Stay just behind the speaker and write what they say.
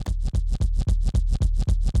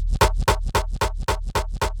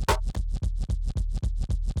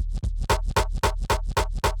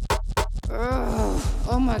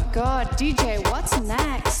DJ, what's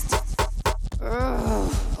next?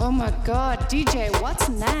 Ugh. Oh my god, DJ, what's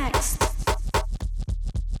next?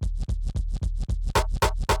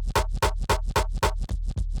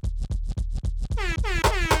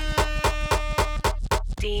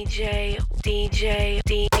 DJ,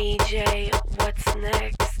 what's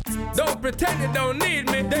next? Don't pretend you don't need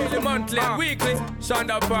me. Daily, monthly, weekly.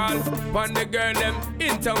 Shonda Paul, on the girl them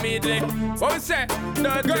intermediately. What we say?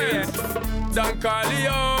 The girls, Don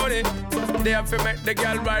Corleone. They have to make the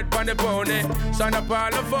girl ride on the pony. Shonda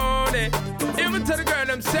Paul the phony. Even to the girl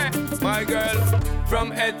them say, my girl,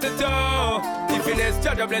 from head to toe. If you next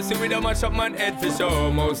judge a blessing with a mash up man head for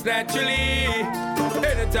show. Most naturally,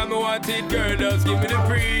 anytime I want it, girl, just give me the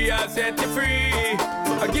free. I'll set you free.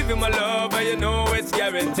 I give you my love and you know it's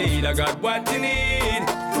guaranteed. I got what you need.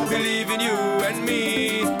 Believe in you and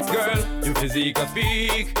me. Girl, you physique and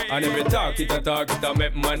speak. And every talk it I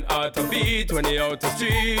make man heart to beat. When you out the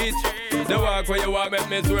street, the walk where you walk make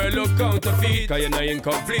me swear look counterfeit. Cause you know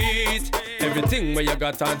incomplete. Everything where you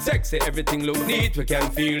got on sexy, everything look neat. We can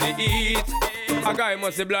feel the heat. A guy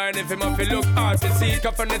must be blind if him have to look hard to see.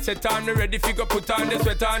 Cause from the set on, me ready fi go put on the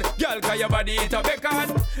sweat on. Girl, cause your body it a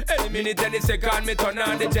bacon. Any minute, any second, me turn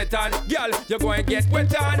on the jet on. Girl, you go and get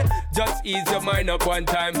wet on. Just ease your mind up one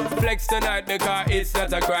time. Flex tonight because it's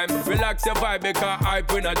not a crime. Relax your vibe because I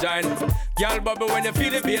put a giant. Girl, bubble when you feel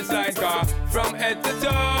the bassline. Cause from head to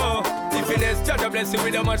toe, if you next judge a blessing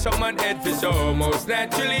with a mash up man head for show. Most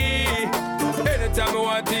naturally, anytime I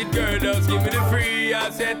want it, girl, just give me the free.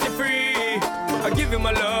 I'll set you free. I give you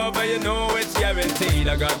my love and you know it's guaranteed.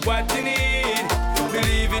 I got what you need.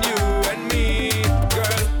 Believe in you and me.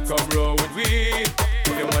 Girl, come roll with me.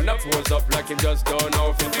 If you wanna pose up like you just don't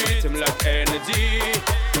know if you do it, him like energy.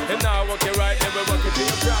 And now walk it right, never walk it to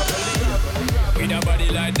your properly. With a body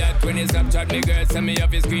like that, when you Snapchat me girl, send me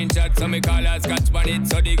off your screenshot. So me call her scotch on it,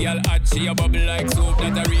 so the girl hot. She a bubble like soup,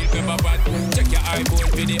 that a real pepper pot. Check your iPhone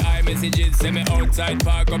for the iMessages. Send me outside,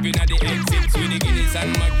 park up inna the exits. With the Guinness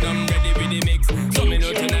and Magnum, ready with the mix. So me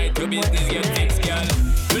know tonight your business get fixed, girl.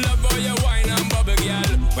 We love how you wine and bubble,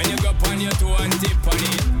 girl. When you go on your toe and tip on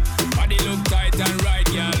it. Body look tight and right,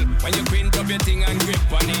 girl. When you print up your thing and grip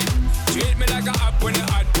on it. Treat me like a app when you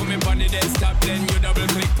hot. Put me on the desktop, then you double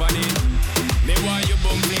click on it. Me want you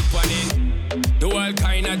boom click on it. Do all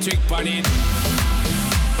kind of trick on it.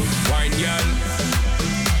 Wine, girl.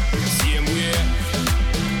 Same way.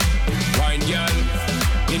 Wine, girl.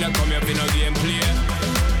 You don't come here for no game play.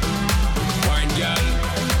 Wine, girl.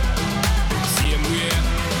 Same way.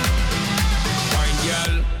 Wine,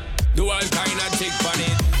 girl. Do all kind of trick on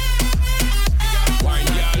it. Wine,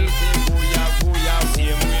 girl.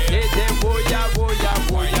 Same way. Booyah, booyah, booyah,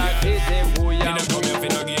 booyah, booyah. You don't come here for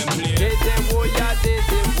no game play.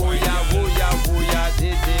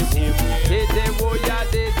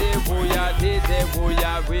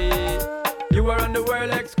 You are on the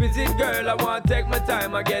world exquisite girl. I want to take my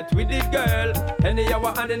time, I get with it girl. Any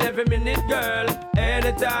hour and in every minute girl.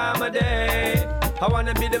 Any time of day. I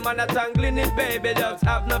wanna be the man that's angling it, baby. Just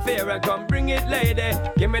have no fear and come bring it, lady.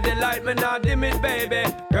 Give me the light, man, not dim it, baby.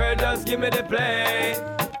 Girl, just give me the play.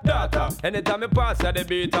 Daughter, anytime I pass at the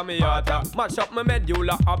beat of me yata. Mash up my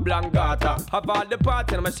medulla oblongata. Have all the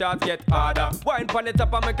party and my shots get harder. Wine pon the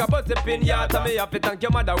top and make a bust a pinata. Me have to thank your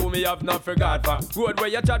mother who me have not forgot for. Road where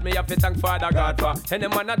you chat me have to thank Father God for. Any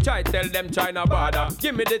man I try tell them China bother.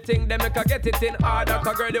 Give me the thing, them make I get it in order.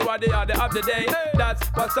 Cause girl, you are the order of the day. That's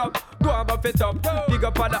what's up, go and buff it up. Big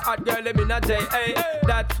up on the hot girl, let me not say, hey.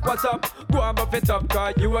 That's what's up, go and buff it up.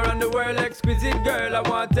 Cause you are on the world exquisite girl. I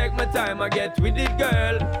want to take my time, I get with it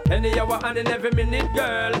girl. Any hour and in every minute,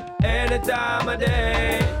 girl. Any time of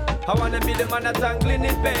day. I wanna be the man that's angling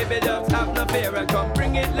it, baby. Just have no fear and come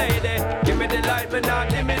bring it, lady. Give me the light, but not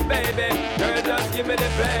dim it, baby. Girl, just give me the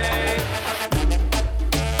play.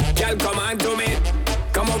 Girl, come on to me.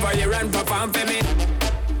 Come over here and perform for me.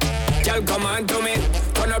 Girl, come on to me.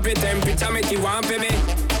 Turn up your temperature, make you want for me.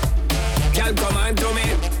 Girl, come on to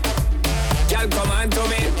me. Girl, come on to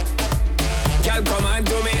me. Girl, come on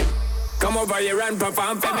to me. Come over here and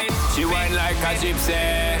perform for me. She whine like a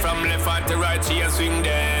gypsy. From left hand to right, she a swing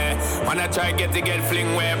there. Wanna try get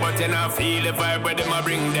fling where, but you not feel the vibe where them a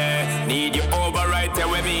bring there. Need you over right there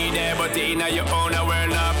with me there, but in your own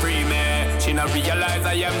world not free me. She not realize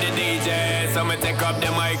I am the DJ, so me take up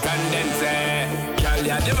the mic and then say, girl,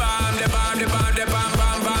 ya the bomb, the bomb, the bomb, the bomb,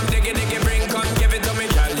 bomb, bomb, diggy, diggy, bring, come give it to me,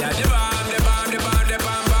 girl, ya the bomb, the bomb, the bomb, the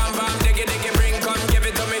bomb, bomb, bomb, diggy, diggy, bring, come give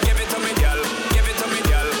it to me, girl, give it to me,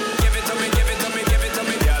 girl.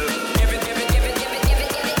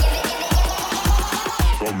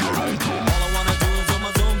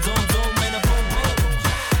 Zoom, zoom, zoom, in a boom, boom.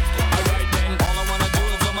 Alright then, all I wanna do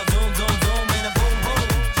is zoom, zoom, zoom.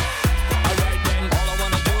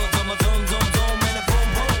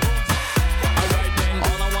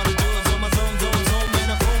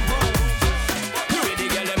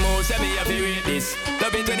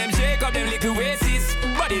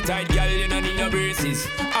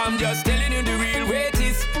 I'm just telling you the real way it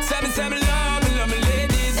is. Say me love me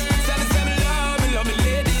ladies. Say me love me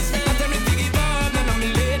ladies. I tell me to give up, none of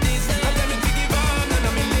me ladies. I tell me to give up, none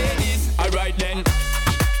of me ladies. Alright then.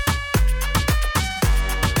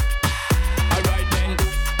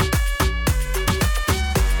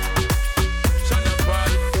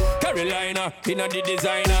 Carolina, inna the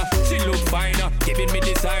designer. She look finer, giving me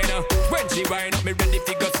designer. When she wind up, me ready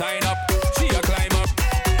to go sign up. She a climb up.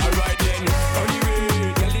 Alright then, on the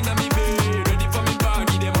way, girl inna me bed, ready for me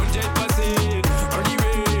body, them 100%. On the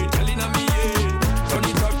way, girl inna me head. Turn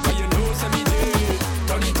it up 'cause you know say me dead.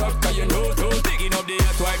 Turn it up 'cause you know those digging up the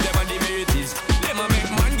hot wife them and the mates. Them a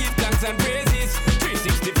make man give thanks and praises.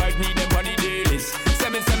 365 need them on the dailies. Say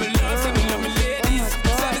me love me ladies. Say me love me ladies.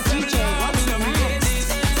 Say me love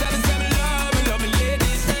me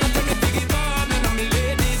ladies. I tell me to give up, none of me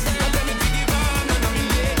ladies. I tell me to give up, none of me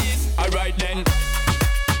ladies. Alright then.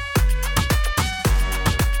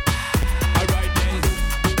 Alright then.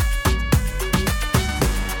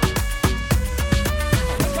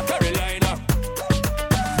 Carolina,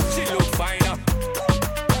 she look finer.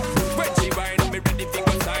 When she wind up, me ready to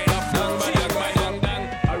go sign up. She a dang.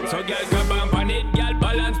 So girl grab on it, girl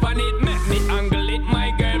balance on it. Make me angle it,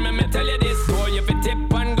 my girl. Me tell you this. Boy, if you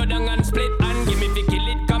tip and go down and split and give me fi kill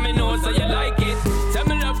it, come and know so you like it. Tell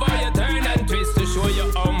me love how you turn and twist to show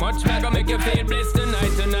you how much me gonna make you feel blessed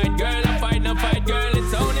tonight, girl. I fight, no fight, girl.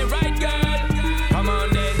 It's only right, girl. Come on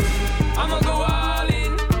then, I'ma go all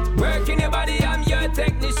in. Working your body, I'm your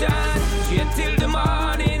technician. Straight till the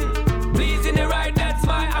morning. Pleasing the right, that's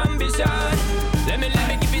my ambition. Let me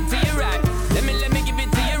give it to you right. Let me give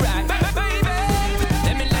it to you right, baby.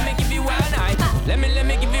 Let me give you one night. Let me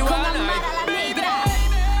give you one night, baby.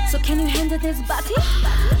 So can you handle this body?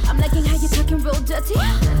 I'm liking how you talking real dirty.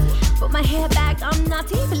 Put my hair back, I'm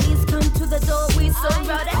naughty. Please come to the door, we so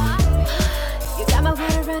rowdy. You got my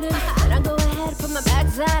water running, and I go ahead, put my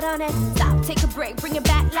backside on it. Stop, take a break, bring it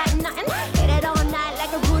back like nothing. Hit it all night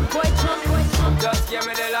like a good boy jump. Just give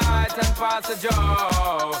me the light and pass the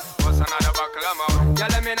joe. What's another buckle of more? Yeah,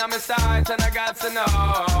 let me know my sights and I got to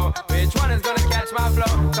know which one is gonna catch my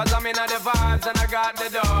flow. 'Cause I'm in the vibes and I got the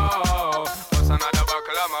dough. What's another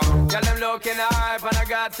buckle of more? Yeah, them looking hype and I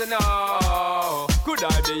got to know. Could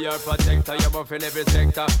I be your protector? You're buff in every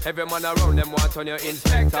sector. Every man around them want on your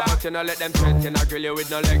inspector. But you know let them threaten, I grill you with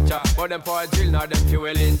no lecture. But them for a drill, now them fuel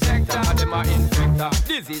injector. And them a infector,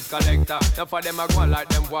 disease collector. Now for them a go like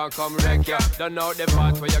them want come wreck ya. Don't know the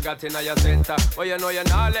part where you got in your center. But you know you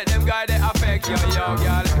not let them guide it affect you, yo,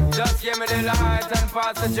 girl. Just give me the light and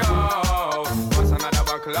pass the joe. What's another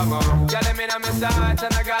buckle of more? Yeah, let me know my sights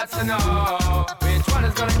and I got to know which one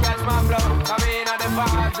is gonna catch my flow. I'm in on the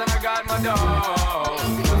vibes and I got my dough.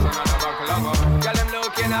 What's another buckle of more? Yeah, them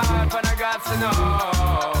looking hard and I got to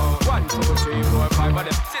know 1, 2, 3, 4, 5 of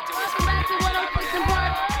them. Welcome back to 106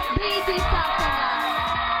 Park, BT Top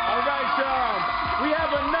 5. All right, y'all. We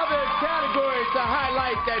have another category to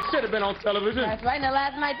highlight that should have been on television. That's right. Now,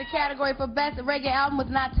 last night, the category for Best Reggae Album was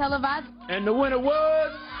not televised. And the winner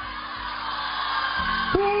was...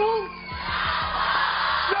 Who?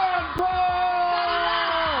 Sean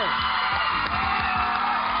Paul!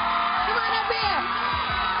 Come on up here.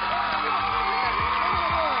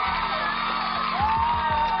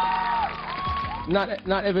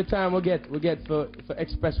 Not every time we get for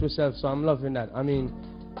express yourself, so I'm loving that. I mean,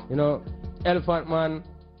 you know, Elephant Man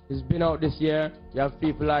has been out this year. You have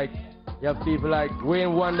people like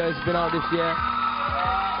Wayne Wonder has been out this year.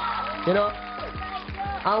 You know,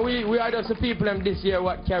 and we are just the people this year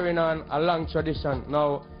what carrying on a long tradition.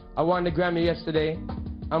 Now, I won the Grammy yesterday.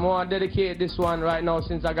 I'm going to dedicate this one right now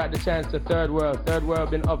since I got the chance to Third World. Third World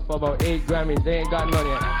been up for about 8 Grammys. They ain't got none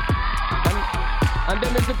yet. And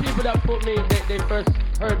them is the people that put me, they first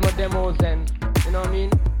heard my demos and, you know what I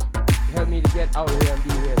mean? Helped me to get out here and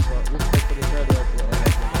be here. So respect for the Third World.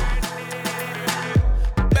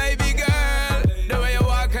 Baby girl, the way you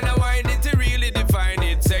walk and I wind it, you really define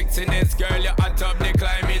it. Sexiness, girl, you hot up the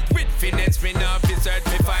climate. With finesse, me now fi search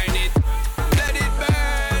me find it. Let it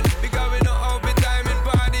burn, because we know how we time and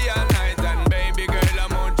party all night. And baby girl, I'm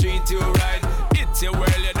gonna treat you right. It's your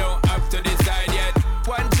world, you don't have to decide yet.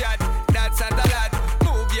 One shot, that's not a lot.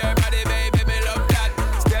 Move your body, baby, me love that.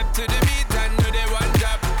 Step to the beat and do the one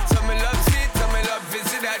drop. Some me love sweet, some me love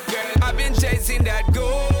visit that.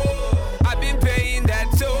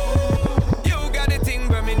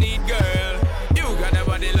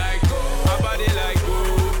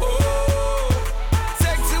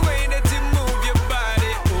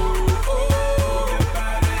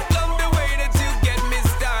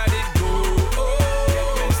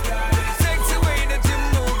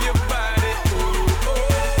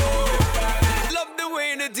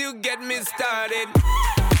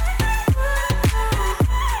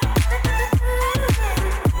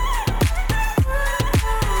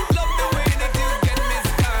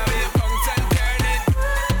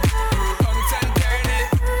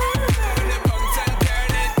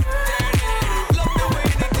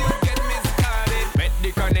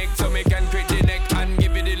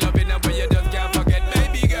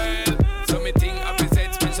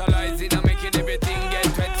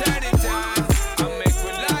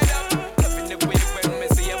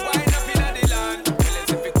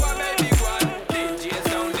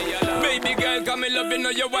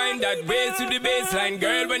 you wind that waist to the baseline,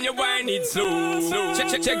 girl. When you wind it slow.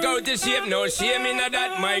 Check out the shape, no shame in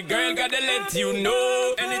that. My girl, gotta let you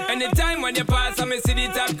know. Anytime when you pass, I see the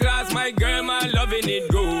top class. My girl, my loving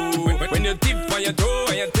it go. When you tip on your toe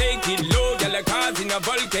and you take it low, girl, like cars in a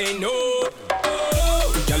volcano.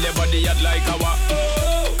 Oh, girl, your body hot like lava.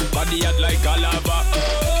 Oh, body hot like a lava.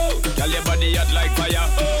 Oh, girl, your body hot like fire.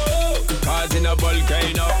 Oh, cars in a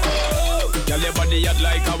volcano. Oh, girl, your body hot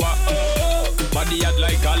like lava. Oh, body hot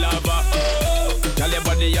like a lava. Oh, girl, your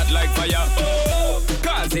body hot like fire. Oh,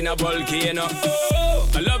 cars in a volcano. Oh,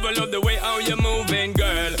 I love the way how you're moving,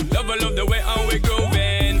 girl. Love the way how we're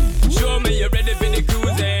grooving. Show me you're ready for the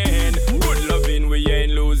cruising. Good loving, we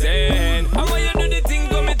ain't losing. I want you do the thing,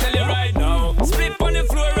 come me tell you right now. Split on the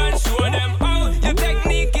floor and show them how your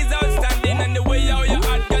technique is outstanding. And the way how you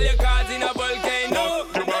hot, girl, your cards in a volcano.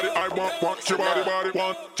 Your body, I want your body,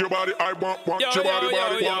 want your body, I want your body,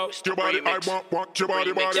 want your body, I want your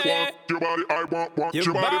body, want your body, I want your body, want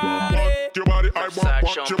your body, I want your body, want your body, I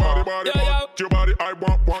want your body,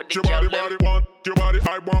 want your body,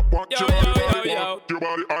 I want your body, want your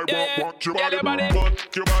body, I want your body, want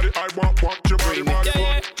your body, I want your body,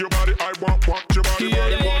 want your body, I want your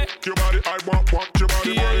body, want your body, I want your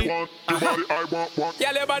body, want your body, I want.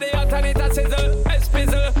 Yeah, your body hot and it a sizzle, a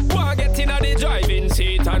spizzle. Wanna get in the driving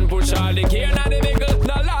seat and push all the gear and the vehicle.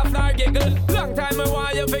 No laugh nor giggle. Long time I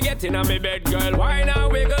want you forgetting on me bed, girl. Why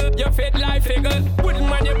not wiggle? You fit like figgle. Wouldn't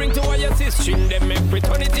mind you bring to all your sister. Them make we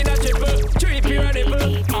turn it in a triple. Trip your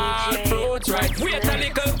nipple. Hard approach right. Wait a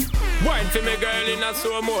little. Wine for me, girl, in a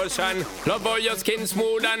slow motion. Love how your skin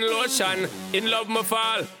smooth and lotion. In love me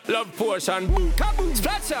fall, love portion. Kaboom,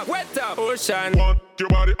 splash up, wet up, ocean. Want your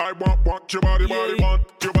body, I want your body, want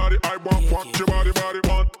your body, I want your body,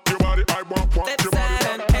 want your body, I want your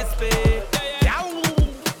body. SP.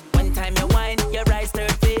 One time you whine, your eyes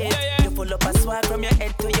 30. You pull up a swag from your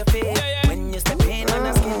head to your feet. When you step in on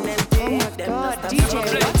the skin and teeth. Oh my God, DJ,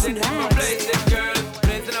 what's next? Blazing, girl,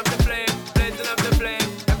 blazing up the flame, blazing up the flame.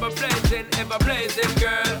 Ever blazing,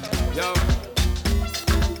 girl. Yo,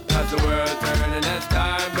 as the world turning as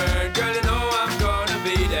time burn, girl, you know I'm gonna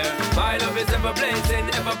be there. My love is ever blazing,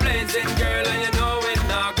 girl, and you know it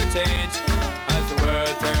not gonna change. As the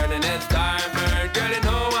world turning as time burn, girl, you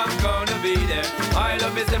know I'm gonna be there. My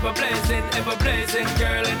love is ever blazing,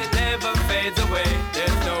 girl, and it never fades away.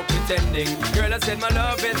 There's no pretending, girl, I said my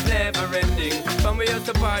love is never ending. From we used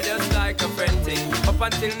to part just like a friend thing. Up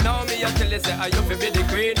until now, me I tell you say I you fi be the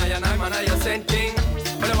queen, I and I'm an I sent king.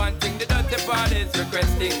 But the one thing the dirty part is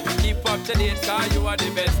requesting. Keep up to date, cause you are the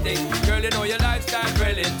best thing. Girl, you know your lifestyle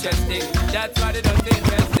well interesting. That's why the dirty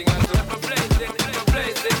investing. And so ever blazing,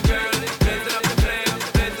 girl. Blazing up the flame,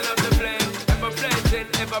 blazing up the flame.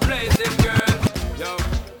 Ever blazing, girl. Yo,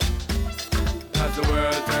 as the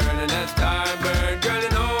world turning as time burn, girl, you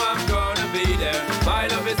know I'm gonna be there. My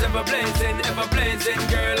love is ever blazing,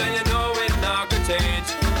 girl, and you know it not gonna change.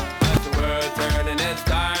 As the world turning as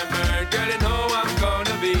time burn, girl, you know I'm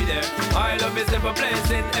gonna be there. My love is ever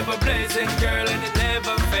blazing, girl, and it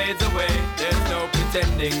never fades away. There's no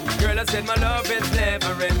pretending, girl, I said my love is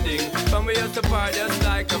never ending. From we used to part just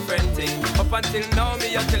like a friend thing. Up until now,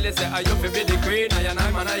 me I tell you say I you fi be the queen, I and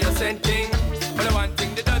I'm an I sent king. But the one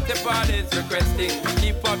thing the dirty part is requesting.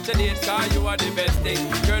 Keep up to date, cause you are the best thing.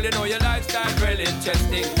 Girl, you know your lifestyle well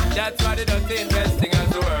interesting. That's why the dirty investing. As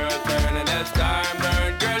the world turning as time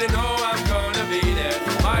burn, girl, you know I'm gonna be there.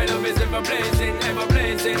 My love is ever blazing,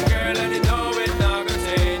 girl, and you know it not gonna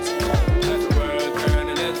change. As the world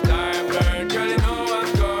turning as time burn, girl, you know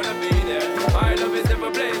I'm gonna be there. My love is ever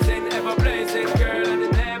blazing, girl, and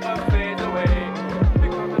it never fades away.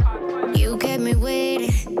 You kept me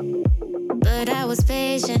waiting, but I was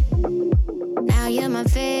patient. Now you're my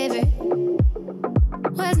favorite.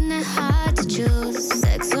 Wasn't it hard to choose?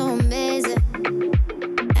 Sex so amazing,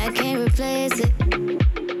 I can't replace it.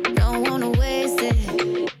 Don't wanna waste it.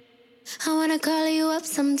 I wanna call you up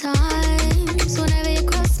sometimes, whenever you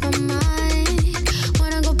cross my mind.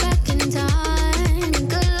 Wanna go back in time.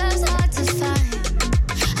 Good love's hard to find.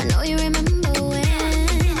 I know you remember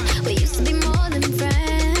when we used to be more than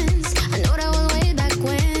friends. I know that was way back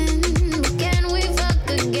when. But can we fuck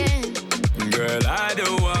again? Girl, I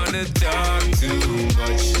don't wanna talk too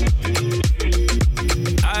much.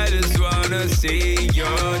 I just wanna see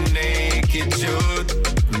your naked truth.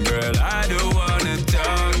 Girl, I don't wanna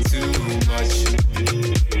talk too much.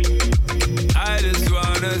 I just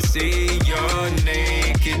wanna see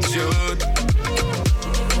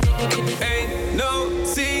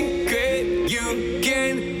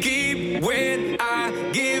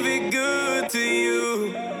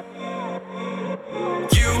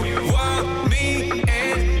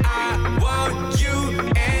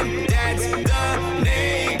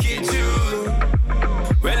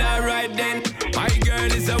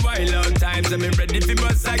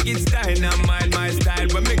just dynamite. My style,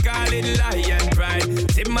 when me call it lion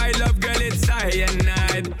pride. See my love, girl, it's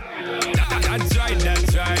cyanide. That's right,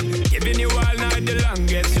 that's right. Giving you all night the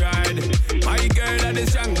longest ride. My girl are the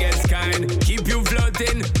strongest kind. Keep you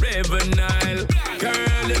floating, river Nile.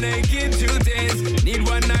 Girl, the naked truth is, need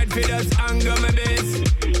one night for us, anger my base.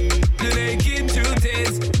 The naked truth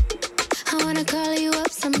is, I wanna call you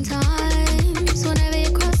up sometimes, whenever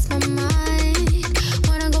you cross my mind.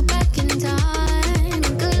 Wanna go back in time,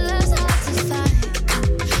 good love's hard to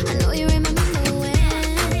find. I know you remember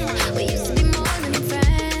when we used to be more than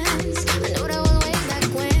friends. I know that was way back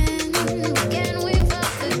when, again we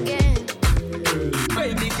fuck again.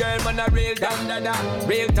 baby girl, man a real dandada,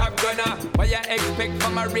 real top gunner. What you expect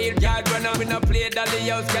from a real yard runner? We no play dolly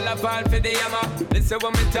house, girl a fall for the hammer. Listen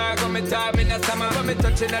when me talk in the summer. When me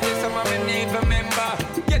touching on the summer, me need remember.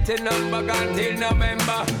 Getting on back until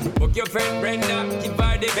November. Book your friend Brenda, give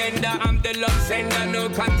her the vendor. I'm the love sender, no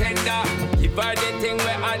contender. Give her the thing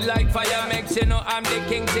where I like fire. Make sure know I'm the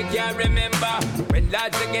king, she can't remember. When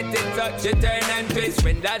lads to get it touch, you turn and twist.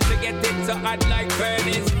 When lads to get it so hot like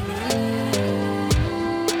furnace.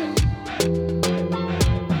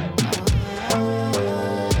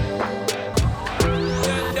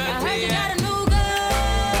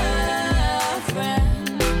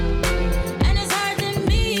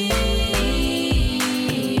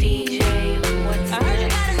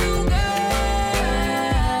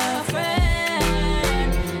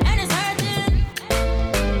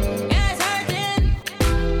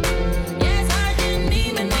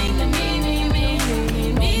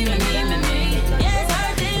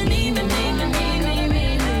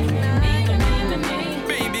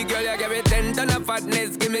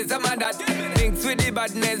 Give me some of that. Thinks with the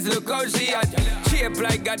badness, look how she at. Shape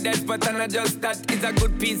like a death, but I'm not just that. It's a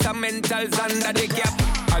good piece of mentals under the cap.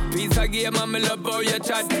 A piece of game, and me love how you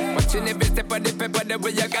chat. Watching every step of the paper, the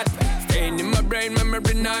way you got. Staying in my brain,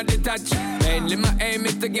 memory not detached. Mainly my aim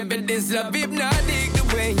is to give it this love. Hypnotic the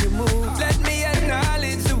way you move. Let me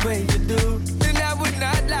acknowledge the way you do. Then I would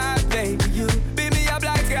not lie, baby. You beat me up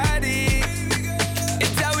like Gotti.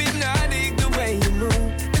 It's how hypnotic the way you move.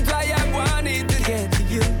 I wanted to get to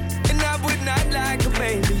you, and I would not like a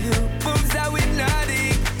baby. You moves how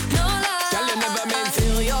hypnotic. No lie, tell you never meant to.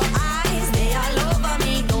 feel your eyes, they all over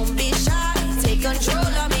me. Don't be shy, take control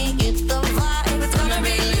of me. Get the vibe, it's gonna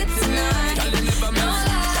be lit tonight. Tell you never No meant.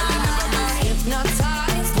 lie,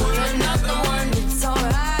 hypnotized, pull another one. It's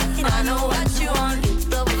alright, I know what you want. Get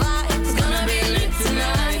the vibe, it's gonna be lit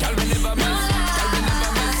tonight. Tell me never No meant. Tell me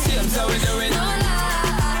never meant. See him so we do it. No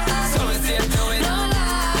lie, So we see him do it. no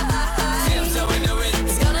lie, See him so we do it.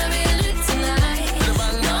 it's gonna be lit tonight. The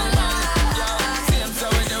bang No bang bang. lie, Yeah. See him so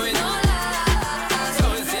we do it. no lie, So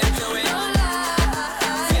we see him do it. no lie.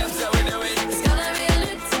 See him so we do it. It's gonna be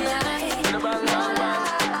lit tonight. The bang bang bang.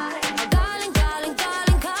 Calling, calling,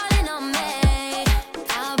 calling, calling on me.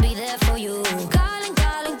 I'll be there for you. Calling,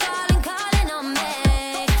 calling, calling, calling on me.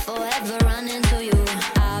 Forever running to you.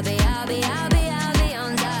 I'll be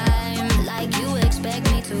on time, like you expect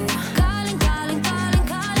me to. Calling, calling, calling,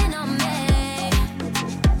 calling on me.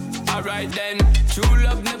 Alright then, true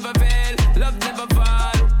love never fail, love never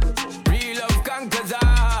fall. Real love conquers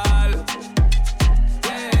all.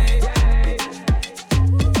 Yeah.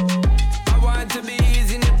 I want to be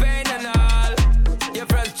easy in the pain and all. Your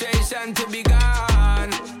frustration to be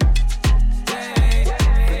gone. Yeah.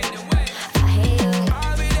 I hear you.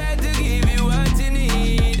 I'll be there to give you what you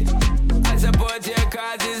need. I support your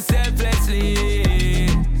causes selflessly.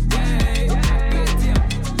 Yeah.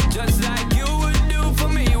 Just like you would do for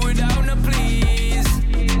me without no please.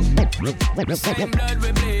 Same blood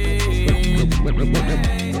we bleed.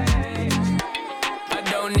 I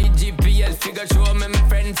don't need GPS figure show me my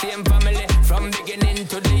friends, same family. From beginning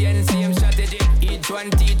to the end, same strategy. Each one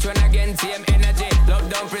teach one again, same energy. Love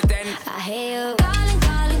don't pretend. I hear you. Calling,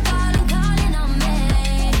 calling, calling, calling on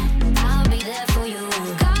me. I'll be there for you.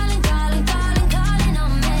 Calling, calling, calling, calling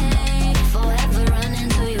on me. Forever running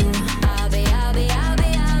to you. I'll be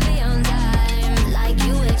on time, like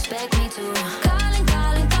you expect me to. Calling,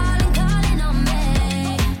 calling, calling, calling on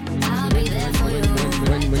me. I'll be there for you.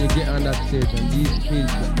 When you get on that stage and these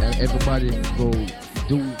kids and everybody go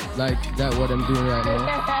do like that what I'm doing right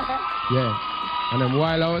now, yeah, and I'm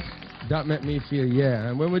wild out, that made me feel yeah.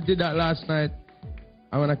 And when we did that last night,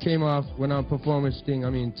 and when I came off, when I performed this thing, I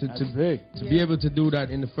mean, to be able to do that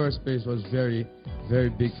in the first place was very, very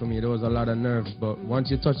big for me. There was a lot of nerves, but once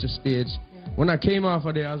you touch the stage, when I came off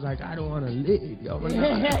of there, I was like, I don't want to leave, yo,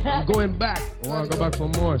 I'm going back. I want to go back for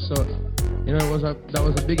more. So, you know, that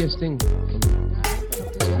was the biggest thing for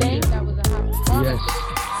me. That was a hot performance. Yes.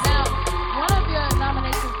 Now, one of your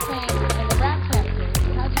nominations came in the rap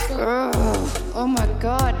category. How'd you feel Oh my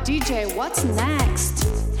god, DJ, what's next?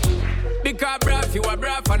 Because bruv, you a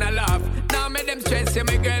bruv and a laugh. Now make them stress you,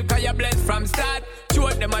 my girl, cause you're blessed from start.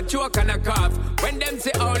 Choke them a choke and a cough. When them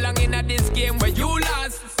say how long in a this game where you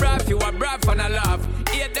lost. Bruv, you a bruv and a laugh.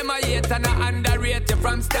 Hate them a hate and a underrate you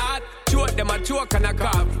from start. Choke them a choke and a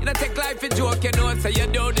cough. You don't take life a joke, you know, so you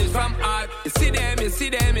do this from heart. You see them, you see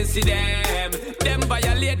them, you see them. Them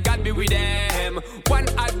violate, God be with them. One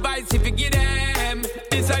advice if you give them.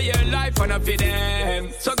 This is your life and I feel them.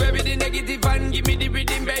 So grab me the negative and give me the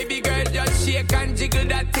rhythm, baby girl. Just shake and jiggle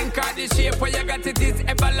that thing, cause the shape where you got it is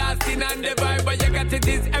everlasting. And the vibe where you got it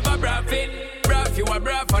is ever bruffing. Bruff, you a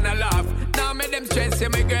bruff and a laugh. Now make them stress you,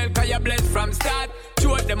 my girl, cause you're blessed from start.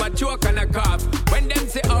 Choke them a choke and a cough. When them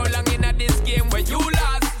say how long in a this game where you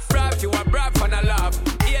lost. Bruff, you a bruff and a laugh.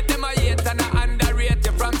 Hate them a hate and a underrate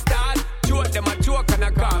you from start. Choke them a choke and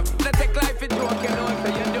a cough. Now take life a joke, you know,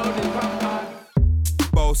 so you do this from heart.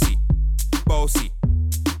 Bossy, bossy,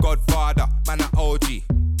 Godfather, man a OG,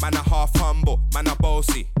 man a half humble, man a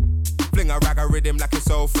bossy. Fling a rag a rhythm like it's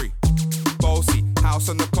all free. Bossy, house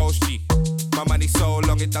on the coast G. My money so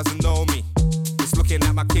long it doesn't know me. It's looking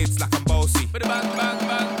at my kids like I'm bossy. Bang, bang,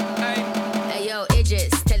 bang, hey. Hey yo,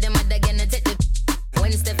 Idris, tell them what they're gonna take the.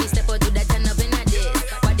 When Steffi step out to that turn up in a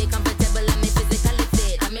dish. Body comfortable and me physically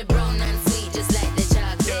fit. I'm a brown and sweet just like the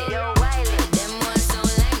chocolate. Yo, Wiley, them ones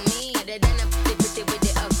sound like me. Other than a pretty with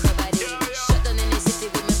the upper body. Shut down in the city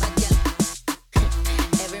with me bad girl.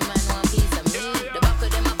 Every man want piece of me. The back of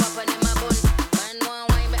them a pop and them a bun. Man want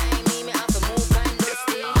wine behind me, me have to move and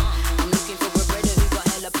dusty. I'm looking for a brother who got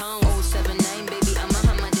hella pound. 079, baby, I'm a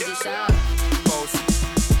hammer to the shop. Bossy,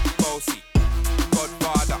 bossy,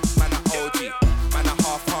 Godfather, man a OG, man a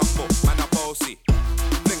half humble, man a bossy.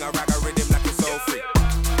 Fling a rag a rhythm like it's all free.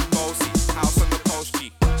 Bossy, house on the coast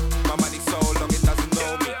G. My money so long it doesn't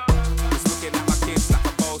know me. It's looking at my kids like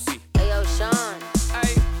I'm bossy. Hey yo, Sean.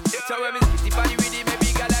 Hey, so when me spitty body with it,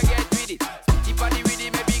 maybe gala get with it. Spitty body with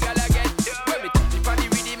it, maybe gala get. When me spitty body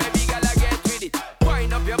with it, maybe gala get with it.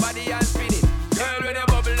 Wind up your body and spin it. Girl, when you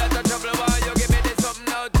bubble out of trouble, why you give me this something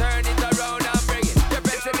now? Turn it around and bring it. You're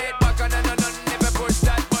pressing it back on and never push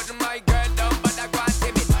that button, my girl, down, but I can't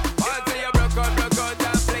tame it. Once you broke out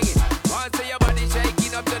and fling it. Once your body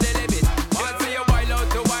shaking up to the limit. Once you wild out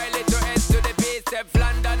to wild it to S to the base. Step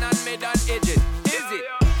London and mid and edge it. Is it?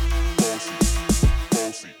 Bossy,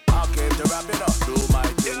 bossy. I came to rap it up, do my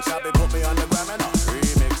thing. Sabi put me on the gram and a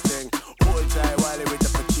remix thing. Hold tight Wiley with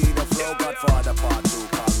the Pacino flow. Godfather part 2,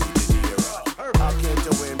 call me the hero. I came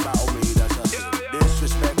to win, battle me, that's a sin.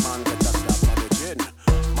 Disrespect, man, get a slap on the chin.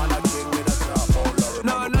 Man, a king with a top, oh Lord.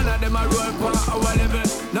 No, none of them are roll on our level.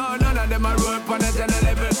 No, none of them are roll on a general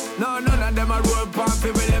level. No, none of them are roll on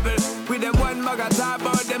people level. With them one mug a talk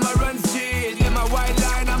about them a run street. Them a white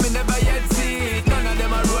line and me never yet see it. None of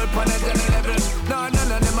them are roll on a general level. No,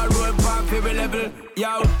 none of them are roll on people level.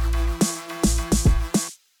 Yo.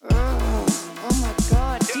 Oh my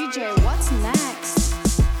god, DJ, what's next?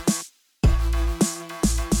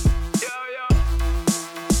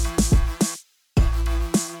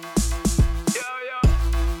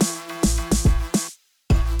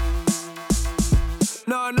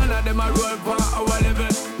 No, none of them are roll on our level.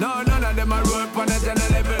 No, none of them are roll on a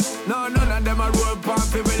general level. No, none of them are roll on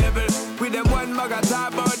people level. With them one mug a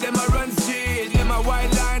talk about them a run street. Them a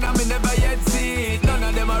white line and me never yet see it. None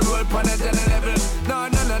of them are roll on a general level. No,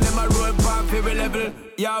 none of them are roll on people level.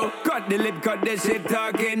 Yo, cut the lip, cut the shit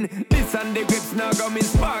talking. This and the grips now got me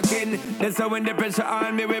sparking. That's how when the pressure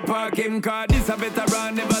on me we park him. Cause this a better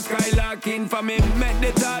run, never skylarking. For me, make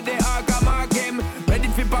the thought the arc a mark him. Ready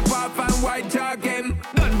for pop off and white chalk him.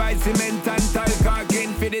 Done by cement and tile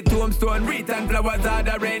caulking. For the tombstone, wreath and flowers are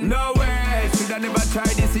the rain. No way, should I never try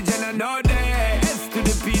this again, no day. S to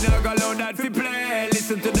the P, now go loud that we play.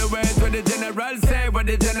 Listen to the words what the general say, what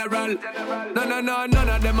the general. No, none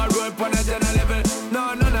of them are roll on a general level.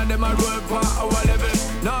 No, none of them are roll on our level.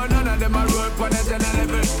 No, none of them are roll on a general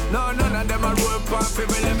level. No, none of them are roll on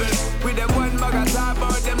people level. With them one bag of talk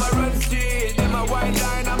about them a run street. Them a white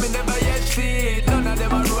line and me never yet see it. None of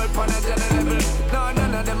them are roll on a general level. No,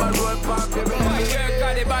 none of them are roll on people level. My girl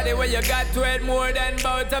got the body where you got to it more than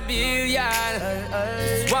about a billion.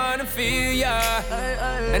 Just wanna feel ya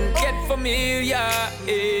and get familiar.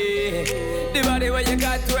 The body where you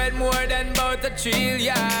got to it more than about a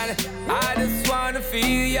trillion. I just wanna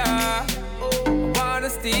feel ya, wanna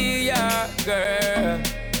steal ya, girl.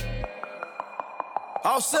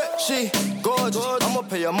 All set, she gorgeous. I'ma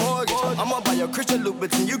pay your mortgage. I'ma buy your Christian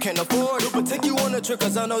Louboutin, you can't afford it. But take you on a trip,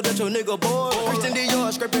 cause I know that your nigga bored. Christian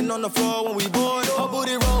Dior scraping on the floor when we board. Her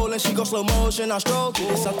booty roll and she go slow motion, I stroke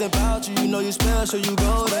it. It's something about you, you know you special, you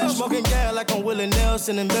go there. Smoking gas like I'm Willie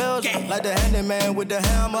Nelson in Belgium. Like the handyman with the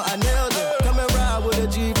hammer, I nailed it. Come and ride with a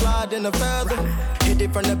G-Fly, then a feather. Hit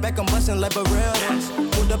it from the back, I'm bustin' like Barreras.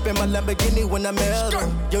 Pulled up in my Lamborghini when I met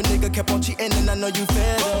her. Your nigga kept on cheating and I know you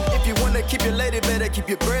fed her. If you wanna keep your lady, better keep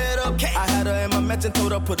your bread up. I had her in my mansion,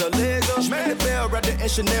 told her put her leg up. Man the bell, wrapped it in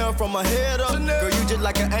Chanel from her head up. Girl, you just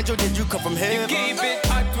like an angel, did you come from heaven? You keep it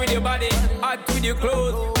hot with your body, hot with your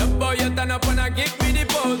clothes. The boy you turn up and I give me the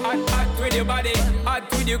pose. Hot with your body, hot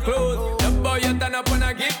with your clothes. The boy you turn up and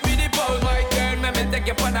I give me the pose. My girl, let me take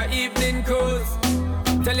you on an evening cruise.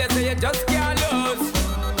 Tell you say you just can't lose.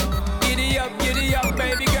 Giddy up,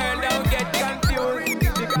 baby girl, don't get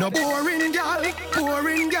confused. No boring gal,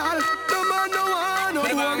 boring gal. No man no one, no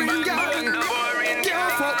boring gal.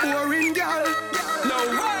 Can't fuck boring gal. No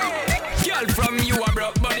way. Girl from you a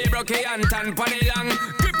broke body, broke and tan panny long.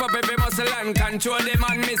 Grip up every muscle and control the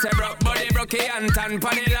man. Me say broke body, broke and tan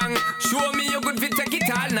panny long. Show me you good fit, take it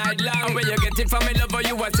all night long. Where you get it from me love how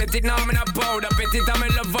you a set it now. Me not proud of it, and me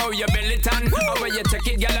love how you belly tan. Or where you check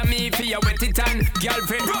it, girl, and me for you wet it on.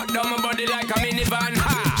 Girlfriend broke down my body like a minivan.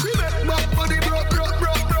 Ha. She make my body broke.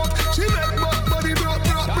 She make my body broke.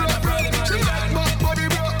 She make my body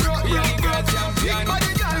broke. Young girl champion.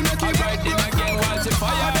 Body girl make it alright, then again, watch it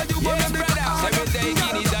fire. Yes, brother, every day in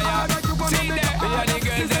desire. See there, we are the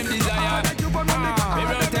girls them desire. We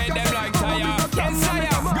rotate them like tire. Yes,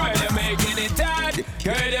 sire. Girl, you're making it hard.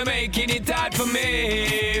 Girl, you're making it hard for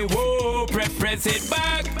me. Whoa, press it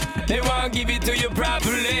back. They won't give it to you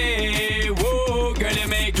properly. Whoa, girl, you're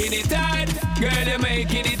making it hard. Girl, you're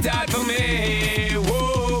making it hard for me.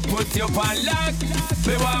 Whoa, put you on lock.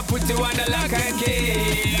 We want put you on the lock and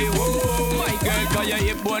key. Whoa, my girl, cause your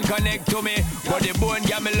hip bone connect to me. But the bone,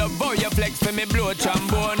 yeah, me love how you flex for me blow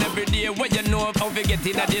trombone. Every day when you know how we get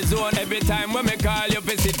in the zone. Every time when me call you,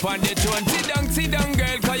 fi sit on the throne. Sit down,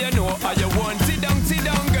 girl, cause you know how you want. Sit down,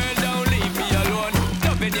 girl, don't leave me alone.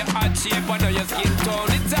 Loving your hot shape, I know your skin tone.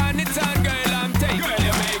 It's on, girl, I'm taking. Girl,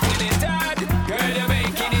 you're making it hard. Girl, you're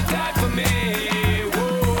making it hard for me.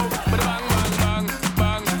 Whoa, bang, bang,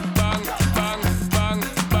 bang, bang, bang, bang, bang,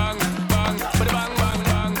 bang, bang,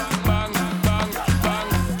 bang, bang, bang, bang,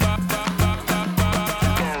 bang, bang, bang, bang,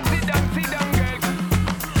 bang. Sit down, girl.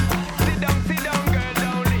 Sit down, girl,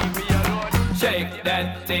 don't leave me alone. Shake that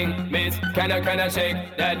thing, miss. Can I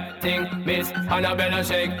shake that thing, miss? Annabella,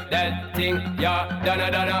 shake that thing, yeah.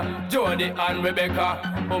 Donna, Jody and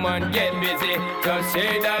Rebecca. Woman, get busy. Just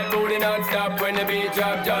shake that booty non-stop when the beat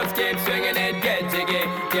drop. Just keep swinging it, get jiggy.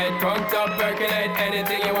 Get crunked up, percolate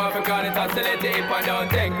anything you want. Call it oscillate if I don't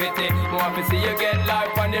take pity. Want to see you get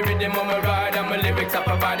life on the rhythm of my ride. And my lyrics up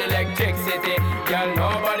about electricity. Girl,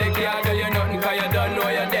 nobody can do you nothing cause you don't know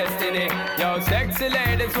your destiny. Yo, sexy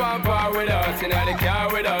ladies want part with us. Inna the car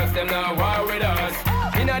with us, them not war with us.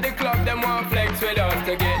 Inna the club, them want flex with us.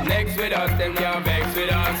 To get next with us, them can't vex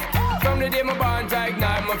with us. From the day my bond, I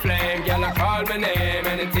ignite my flame. Girl, I call my name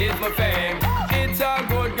and it is my fame. It's all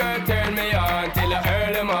good, girl, turn me on till I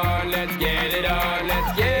earn them on. Let's get it on,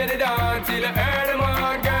 till I earn them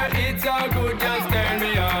on. Girl, it's all good, just turn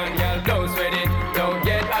me on. Girl, don't sweat it, don't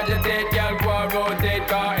get agitated. Girl, go and rotate,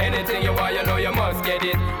 cause anything you want, you know you must get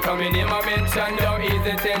it. Coming in my mention, don't ease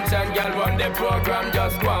the tension. Girl, run the program,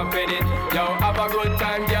 just go and fit it. Yo, have a good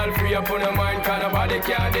time, girl, free up on your mind. Cause nobody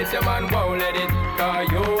care, this your man won't let it. Cause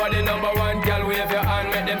you are the number one, girl, wave your hand,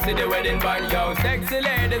 make them see the wedding band. Yo, sexy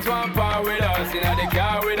ladies want part with us. Inna the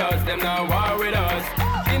car with us, them not war with us.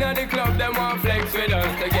 Inna the club, them want flex with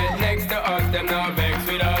us. To get next to us, them not vex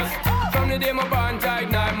with us. From the day my bond, I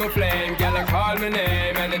ignite my flame. Girl, I call my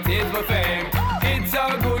name and it is my fame. It's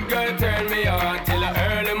all good, girl, turn me on till I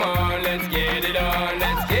earn them on. Let's get it on,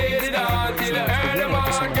 till I earn them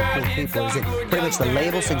on, girl. It's all Is it good, pretty much the just label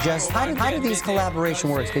turn me on. suggests? How do these collaboration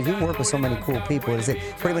works? Because you work with so many cool people. Is it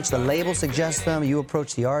pretty much the label suggests them? You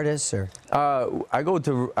approach the artists, or?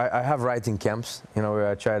 I have writing camps, you know, where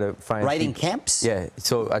I try to find Writing people. camps? Yeah,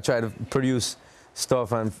 so I try to produce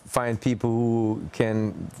stuff and find people who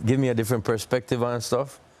can give me a different perspective on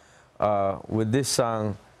stuff. With this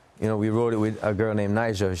song, you know, we wrote it with a girl named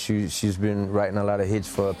Nyjah. She's been writing a lot of hits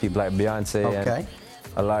for people like Beyonce and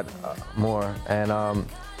a lot more. And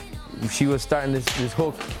she was starting this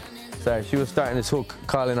hook. Sorry, she was starting this hook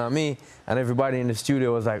calling on me, and everybody in the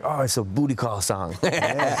studio was like, "Oh, it's a booty call song."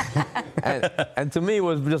 and to me, it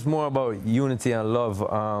was just more about unity and love.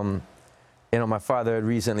 You know, my father had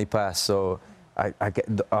recently passed, so I get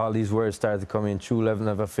all these words started to come in. True love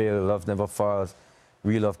never fails, love never falls.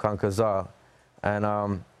 Real Love Conquers All.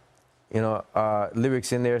 And,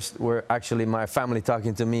 lyrics in there were actually my family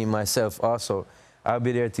talking to me, myself also. I'll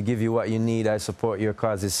be there to give you what you need. I support your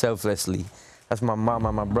causes selflessly. That's my mom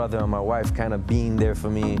and my brother and my wife kind of being there for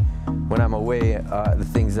me when I'm away, the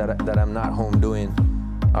things that I'm not home doing.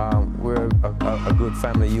 We're a good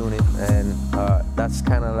family unit, and that's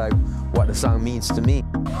kind of like what the song means to me.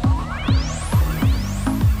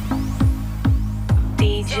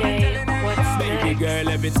 DJ, what's Baby next? girl,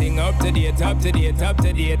 everything up to date, up to date, up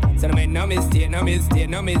to date. So I make no mistake, no mistake,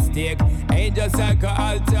 no mistake. Ain't just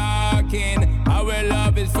alcohol talking. Our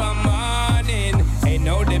love is from morning. Ain't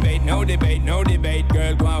no debate, no debate, no debate.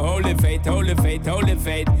 Girl, go on, hold the faith, hold the faith, hold the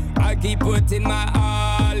faith. I'll keep putting my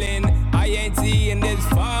all in. I ain't seeing this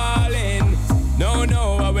falling. No,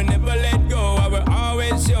 no, I will never let go. I will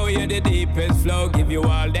always show you the deepest flow. Give you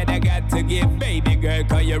all that I got to give, baby girl.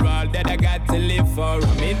 Cause you're all that I got to live for.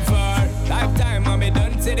 I'm in for lifetime, I'm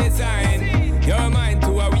done to design. You're mine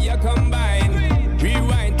to how we are combined.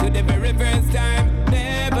 Rewind to the very first time.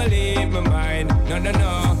 Never leave my mind. No, no,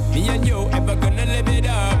 no. Me and you ever gonna live it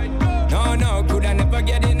up. No, no, could I never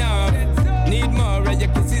get enough. Need more of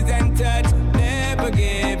your kisses and touch. Never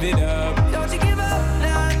give it up. Don't you give up,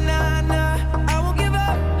 nah, nah, nah. I won't give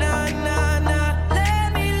up, nah, nah, nah.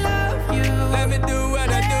 Let me love you. Let me do what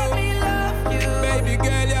I do. Let me love you. Baby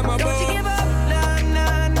girl, you're my boo. Don't you give up, nah,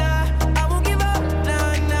 nah, nah. I won't give up,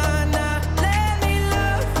 nah, nah, nah. Let me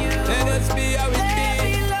love you. Let us be how it Let be.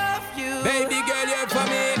 me love you. Baby girl, you're for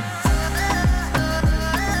me.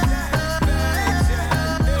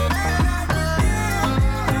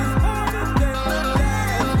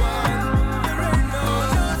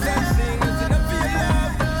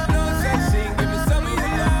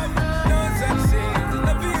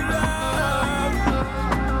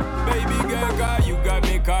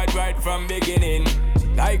 From beginning,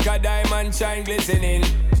 like a diamond shine glistening.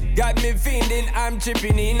 Got me feeling I'm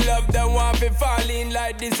chipping in. Love that want to fall in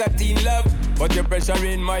like this a teen love. But your pressure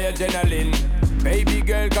in my adrenaline. Baby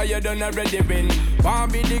girl, cause you done already win.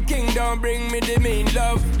 Want be the king, don't bring me the mean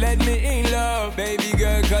love. Let me in love. Baby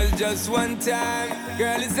girl, cause just one time,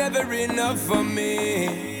 girl, it's never enough for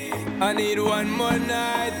me. I need one more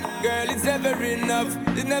night. Girl, it's never enough.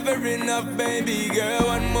 It's never enough, baby girl,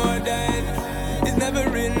 one more night. It's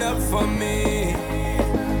never enough for me.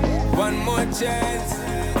 One more chance.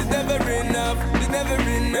 It's never enough. It's never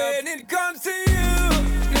enough. When it comes to you,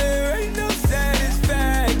 there ain't no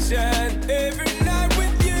satisfaction. Every night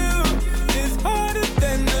with you is harder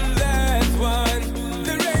than the last one.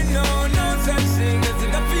 There ain't no such thing as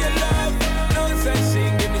enough for your love. No such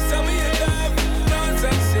thing. Give me some of your love. No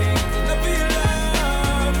such thing as enough for your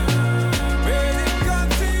love. When it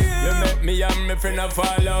comes to you make me and my friend a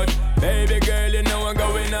fall out. Baby girl, you know I'm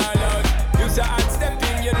going all out. You say hot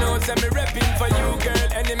stepping, you know, say me repping for you, girl.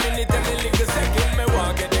 Any minute, any little second, me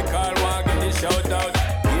want get the call, want get the shout out.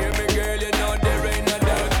 Hear me, girl, you know there ain't no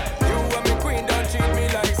doubt. You and me queen, don't treat me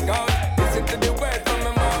like scout. Listen to the word from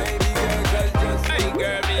my mouth, baby girl, cause just hey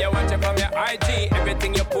girl, me I watch you from your IG.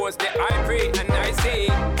 Everything you post, the I pray and I see.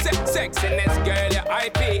 Sexiness, girl, your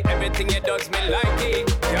IP. Everything you does me like it.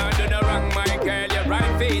 Can't do no wrong, my girl, your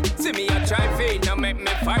right feet. See me, I try feet, now make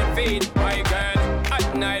me fight feet. My girl,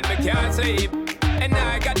 at night we can't sleep. And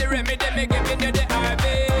I got the remedy, me giving you the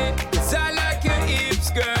IV. Cause I like your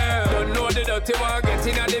hips, girl. Don't know the dirty one,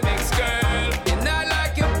 getting on the mix, girl. And I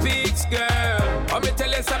like your peaks, girl. Let me tell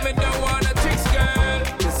you something, don't wanna tricks, girl.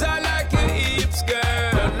 Cause I like your hips,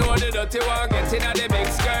 girl. Don't know the dirty one, getting on the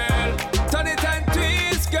mix, girl. Turn it and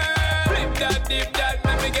twist, girl. Flip that, dip that,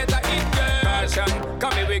 let me get a hit, girl. Caution,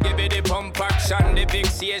 come here, we give it the pump action. The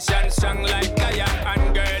fixation strong like lion.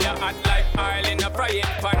 And girl, you hot like oil in a frying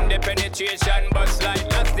pan. The penetration bust like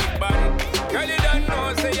plastic band. Girl, you don't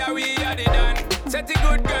know, say how we had it done. Set it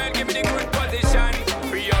good, girl, give me the good position.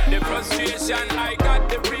 Free up the frustration, I got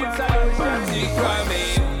the free solution. She call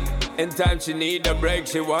me. In time she need a break,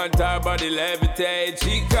 she want her body levitate.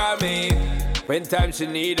 She call me. When time she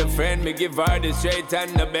need a friend, me give her the straight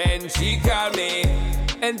and the bend. She call me.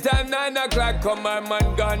 In time 9 o'clock, come my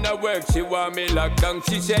man gonna work. She want me locked down,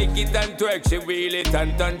 she shake it and twerk. She wheel it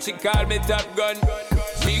and turn, she call me Top Gun.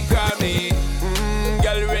 She call me,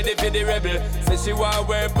 girl ready for the rebel. Say she want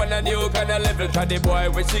work on a new kind of level. Cause the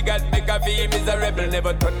boy when she got make a feel is a rebel.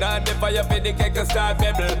 Never turn on the fire for the cake and start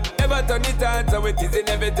bubble. Never turn it on so it is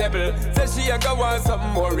inevitable. Say she a go want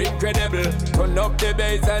something more incredible. Turn up the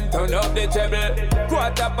bass and turn up the treble.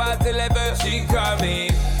 11:15, she call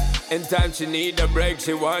me. In time she need a break,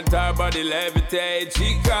 she want her body levitate.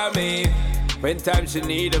 She call me. When time she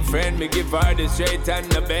need a friend, me give her the straight and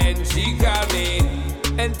the bend. She call me.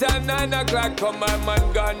 Anytime 9 o'clock come, my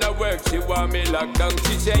man gonna work. She want me locked down.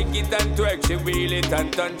 She shake it and twerk. She wheel it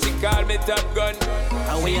and turn. She call me Top Gun.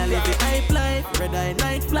 And we are living hype life, red eye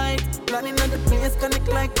night flight. Planning on the place, connect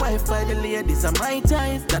like Wi-Fi. The ladies are my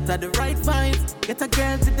type, that are the right vibes. Get a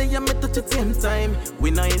girl today and me touch at the same time.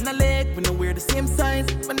 We not in a leg, we know we're the same size.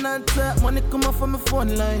 But not money come off from my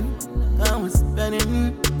phone line. I was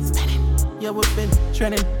spending. Yeah, we've been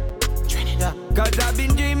trending. Yeah. Cause I've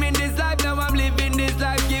been dreaming this life, now I'm living this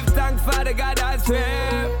life. Give thanks for the God I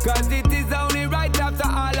swear. Cause it is only right after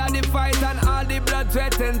all of the fight and all the blood,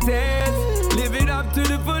 sweat and tears. Living up to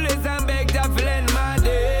the fullest and beg to end my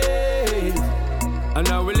days. And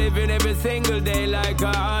now we're living every single day like a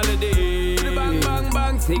holiday. Bang, bang,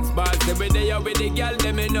 bang, 6 bars every day with the girl,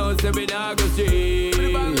 them me know, so we not go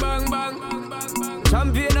straight. Bang, bang, bang.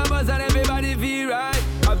 Champion of us and everybody feel right.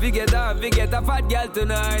 We get a fat girl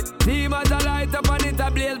tonight. Team as a light up and it a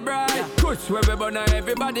blaze bright. Push where we burn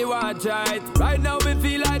everybody watch it. Right now we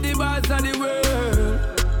feel like the boss of the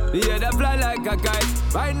world. Yeah, they fly like a kite.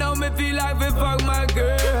 Right now me feel like we fuck my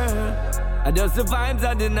girl. I just the vibes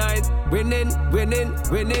of the night. Winning, winning,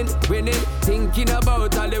 winning, winning. Thinking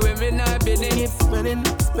about all the women I've been in. Keep spinning,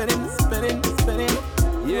 spinning, spinning, spinning.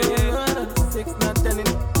 Yeah, 6 not 10.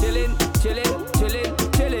 Chilling, chilling, chilling,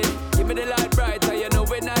 chilling. Give me the light bright, so you know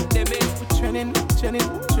we're not dimming. We're trending, trending,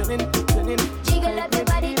 trending, trending. Jiggle up your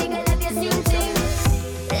body, jiggle up your sing-sing.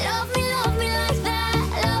 Love me like that.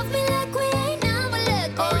 Love me like we ain't never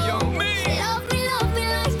let go. Oh, young me. Love me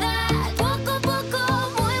like that. Poco, poco,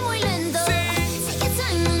 muy, muy lento. Take your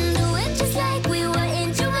time and do it just like we were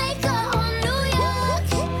in Jamaica or New York.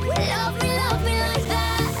 Love me like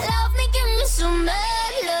that. Love me, give me some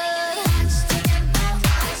bad love.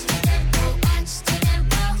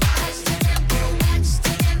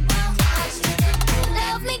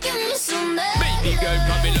 Love me, give me some bad love. Baby girl,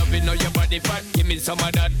 come me loving all your body fat. Give me some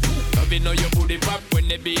of that. Loving all your booty pop when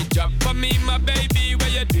the beat drop. For me, my baby, where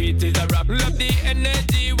you do it is a rap. Love the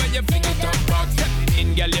energy when you fling it up back. Step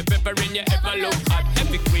in, girl, you peppering, you ever look hot.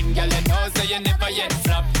 Every queen, girl, you know, so you never yet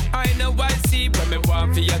flop. I know I see when me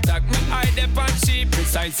want for your attack. Me eye dep on she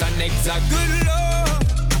precise and exact. Good lord,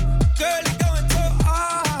 girl, you going so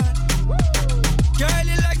hard. Girl,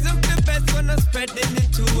 you like something best when I'm spreading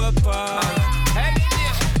it to a bar. Hey,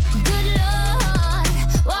 yeah. Good Lord,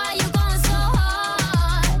 why you going so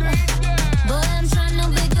hard? Boy, I'm trying to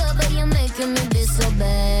be good, but you're making me be so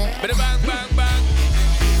bad. Bang, bang, bang.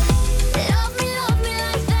 Love me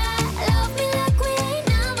like that. Love me like we ain't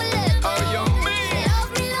never let go. Oh, young me.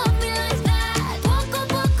 Love me like that. Poco,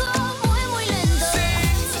 poco, muy, muy lento.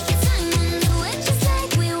 Take your time and do it just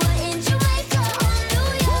like we were in Jamaica or New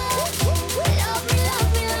York. Love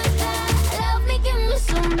me like that. Love me, give me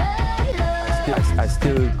some bad love. I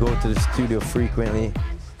still go to the studio frequently.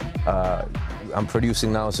 I'm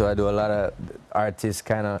producing now, so I do a lot of artist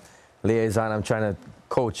kind of liaison. I'm trying to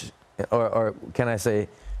coach, or can I say,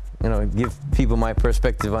 you know, give people my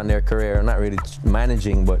perspective on their career. I'm not really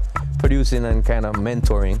managing, but producing and kind of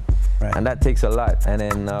mentoring. Right. And that takes a lot. And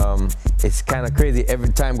then it's kind of crazy. Every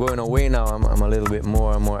time going away now, I'm a little bit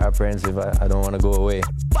more and more apprehensive. I don't want to go away.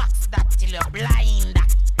 Box that till you're blind.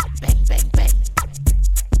 Bang, bang, bang.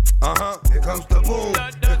 Here comes the boom,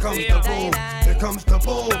 here comes the boom, here comes the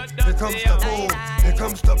boom, here comes the boom, here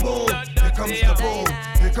comes the boom, here comes the boom,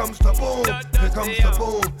 here comes the boom, here comes the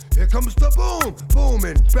boom, here comes the boom,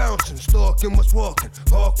 booming, bouncing, stalking what's walking,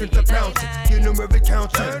 hawking to pouncing, getting them every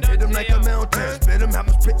counting, hit them like a mountain, spit them, have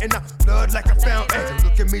them spitting out blood like a fountain.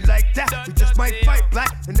 Look at me like that, we just might fight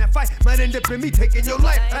black, and that fight might end up in me taking your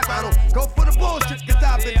life. I don't go for the bullshit, cause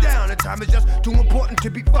I've been down, and time is just too important to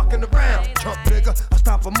be fucking around. Chump nigga, I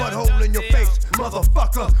stop a mud hole in your face,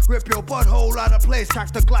 motherfucker. Rip your butthole out of place,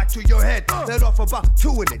 cock the Glock to your head. Let off about 2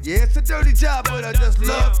 in it. Yeah, it's a dirty job, but I just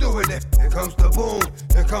love doing it. Here comes the boom,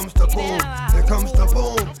 here comes the boom, here comes the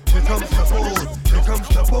boom, here comes the boom, here comes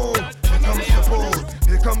the boom, here comes the boom,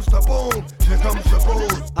 here comes the boom, here comes the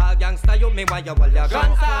boom. All gangsta you me why you hold your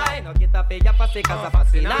gun side. No get up for your pussy cause a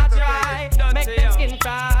pussy not dry. Make them skin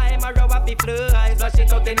cry, my row up the fly. Flush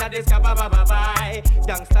it out inna this car, bye.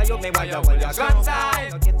 Gangsta you me why you hold your gun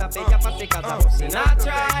side. No get up for your pussy cause a pussy not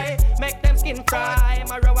dry. Make them skin cry,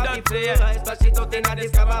 my row up the fly. Flush it out inna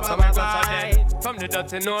this car, bye. From the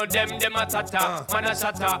dirty know them a tata, man a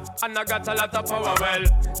shatter, and I got a lot of power. Well,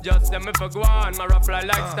 just them if I go on, my fly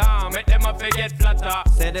like star, make them a forget flatter.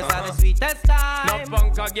 Say this are the sweetest time. No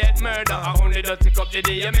punk get murder, I only don't take up the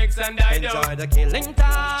DMX and I do. Enjoy the killing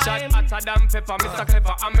time. Shot hotter than pepper, Mr.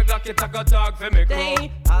 Clever. I'm a Glock, it a go talk for me crew.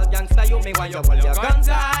 All gangsta you me want you hold your guns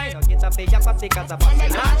high. Don't get a pay your pussy cause a pussy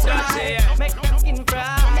not dry. Make them skin fry.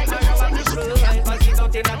 Now you want the truth. I pass it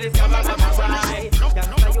out in a this cover of my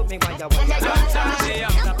gangsta you me want you hold your guns high.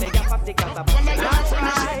 Don't get a pay your pussy cause a pussy not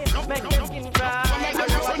dry. Make them skin fry. Now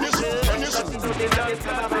you want the truth. I pass it out in a this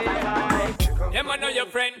cover of my Them a know your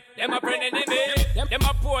friend, them a friend enemy. Them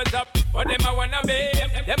a pose up, but them a wanna be.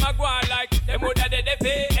 Them a go on like, them woulda dead they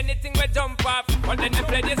pay. Anything we jump off, but then they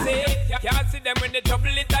play the say. Can't see them when they trouble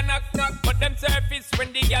it and knock knock. But them surface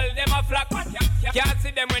when the girl them a flock. Can't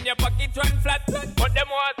see them when your pocket run flat. But them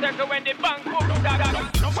want circle when the bank book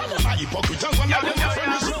that. No follow my hypocrite and one like them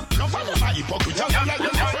friends. No follow my hypocrite and one like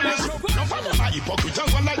them friends. No follow my hypocrite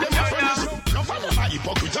and one like them friends. No follow my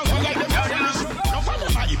hypocrite and one like them friends. No follow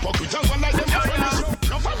my hypocrite and one like them friends.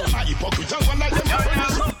 No follow my hypocrite and one like them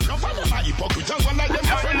friends. No follow my hypocrite and one like them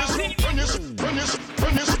friends.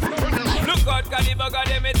 Look out, Caliber, got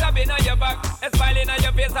them a tapping on your back. A smiling on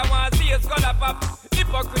your face, I want to see you skull pop.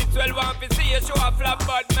 Hypocrites will want to see you show a flap.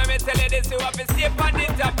 But me tell you this, you have to stay on the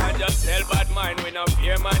top. And just tell bad mind, we no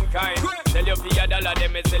fear mankind. Tell you for your dollar,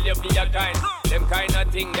 them me sell you for your kind. Them kind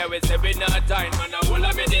of thing that we say we not time. Man, I will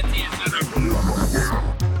have meditation.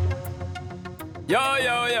 Yo,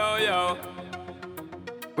 yo, yo, yo.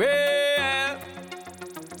 Well,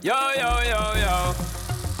 yo.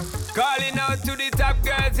 Calling out to the top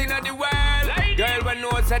girls in the world. Girl, when no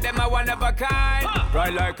say them a one of a kind.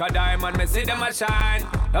 Bright like a diamond, me see them a shine.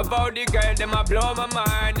 About the girl, them a blow my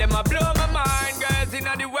mind. Them a blow my mind, girls in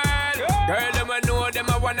the world. Girl, them a know them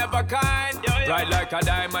a one of a kind. Bright like a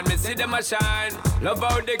diamond, me see them a shine. Love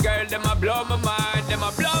out the girl, them a blow my mind. Them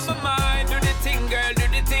a blow my mind. Do the thing, girl, do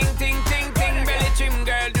the thing, ting, ting, ting. Belly trim,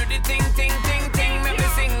 girl, do the thing, ting, ting, ting. Make me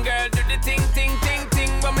sing, girl, do the thing, ting, ting,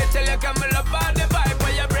 ting. But me tell you, come love all the vibe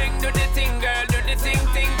where you bring. Do the thing, girl, do the thing,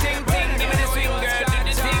 ting, ting, ting. Give me the swing, girl, do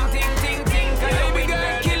the thing, ting, ting, ting. Baby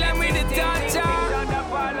girl, kill him with the cha-cha.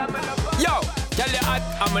 Yo, tell you hot,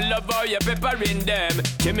 I'm a love how you peppering them.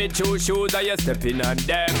 Give me two shoes, are you stepping on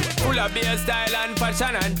them? Full of beer style and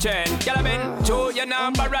fashion and trend. Girl, I been two, you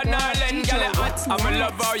number and Ireland. Girl, you hot, I'm a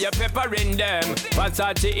love how you peppering them.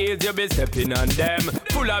 Versace heels, you be stepping on them.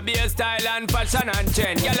 Full of beer style and fashion and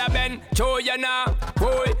trend. Girl, I been two, you know,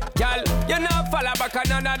 boy, girl, you know, follow back on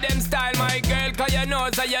none of them style, my girl. Cause you know,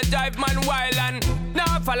 so you drive man wild and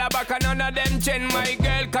now follow back on none of them trend, my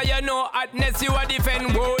girl. Cause you know, hotness you a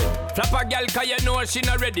defend, boy. Flap a girl, cause you know she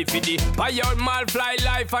not ready for the buy your mal fly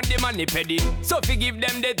life and the money petty. So if you give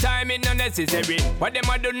them the time, it not necessary. What them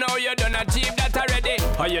a do now, you done achieve that already.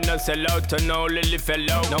 How you not sell out to no lily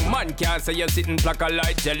fellow. No man can't say you sitting plaque a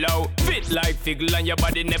light jello. Fit like figgle and your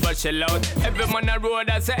body never shell out. Every man a road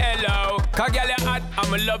I say hello. Cause girl you hot,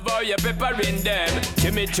 I'm a love how you peppering them.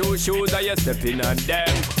 Give me two shoes, are you stepping on them?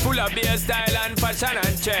 Full of beer style and fashion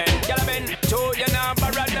and trend. Girl I been two, you know,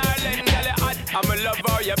 Barra darling. Girl you hot, I'm a love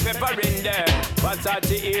how you peppering them.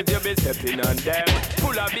 Versace heels, you be stepping on them.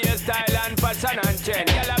 Full of beer style and fashion and trend.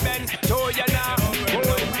 Girl I been two, you know.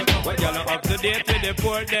 When y'all are up to date, we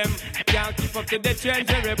deport them. Can't keep up to the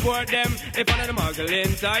trends, we report them. If one of the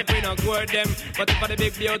muggling type, we not court them. But if for the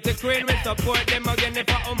big beauty queen, we support them. Again, if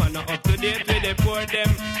a woman not up to date, we deport them.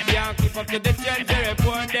 Can't keep up to the trends, we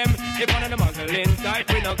report them. If one of the muggling type,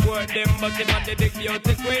 we not court them. But if for the big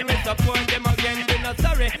beauty queen, we support them. Again, we not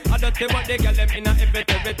sorry. I don't see what they get them in a every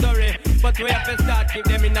territory. But we have to start keep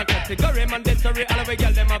them in a category. Mandatory, all of we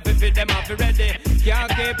get them up if them up ready.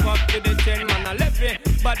 Can't keep up to the trend, man, I left it.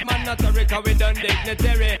 But man, not sorry, cause we done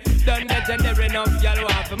dignitary. Done legendary, enough, y'all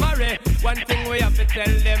want to marry. One thing we have to tell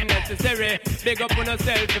them necessary. Big up on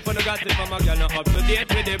yourself, if you got it from a girl, not up to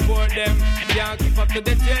date, we deport them. Can't keep up to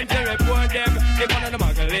the change, we report them. If one of the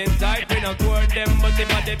muggling type, we not court them. But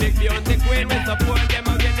if I the big beauty queen, we support them.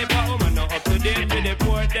 Again, if a woman not up to date, we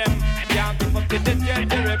deport them. Can't keep up to the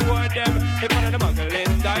change, we report them. If one of the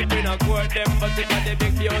muggling type, we not court them. But if I the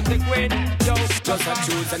big beauty queen, yo, just a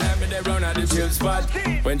choose and I'm in the round at the chill spot.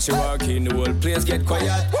 When she walk in, the whole place get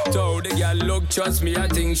quiet. So the girl look, trust me, I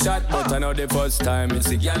think shot. But I know the first time it's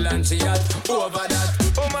the girl and she hot. Over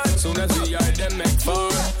that, oh man, soon as we are them make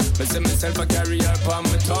four. Me see myself a carry her on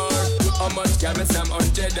my tour. How much can me some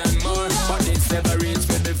 100 and more? But it's never reached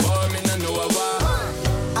me before, me no know a war.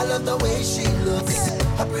 I love the way she looks.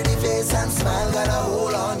 Her pretty face and smile got a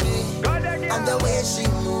hold on me. And the way she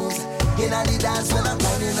moves in the dance when I'm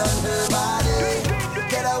pounding on her body.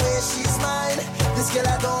 Get away, she's mine. This girl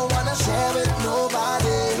I don't wanna share with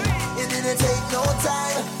nobody. It didn't take no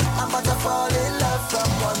time. I'm about to fall in love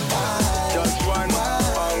from one time. Just one,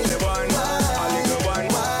 only one, only the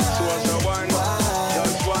one.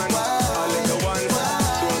 Just one,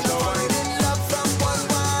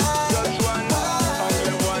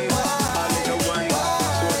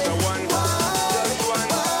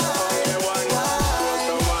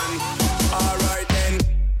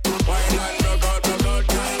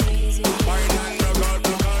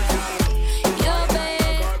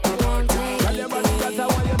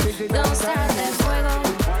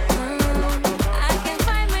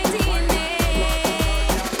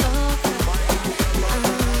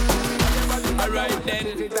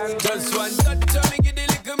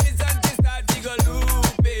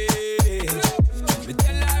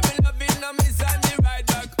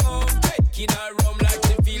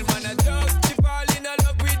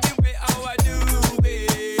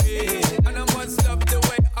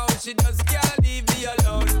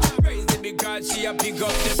 pick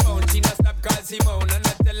up the phone. She not stop call Simone. And I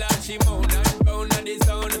tell her she moan and round on the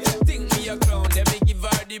sound. Think me a clown, let me give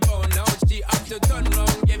her the bone. Now she have to turn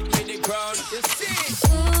round, give me the crown. You see?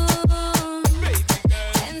 Ooh, baby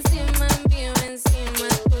girl. And see my beer and see my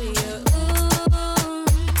booyah. Ooh,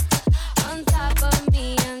 on top of me,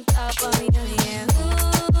 on top of you, yeah.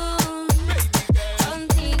 Ooh, baby girl.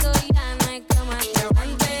 Contigo ya no hay como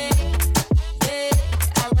aguante. Yeah,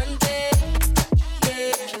 aguante.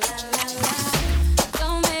 Yeah, la la la.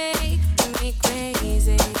 Don't make me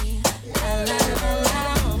crazy. La la la la.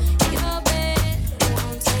 Your bed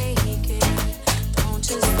won't take it. Don't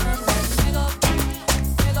just let me go.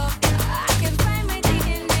 I can find my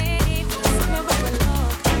DNA.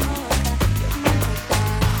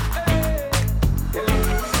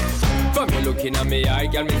 From you looking at me, I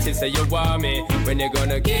got me to say you want me. When you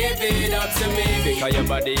gonna give it up to me? Because your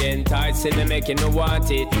body enticing me, making me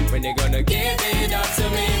want it. When you gonna give it up to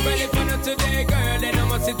me? Well, if you're not today, girl, then I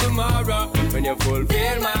must see tomorrow. When you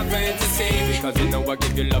fulfill my fantasy, because you know I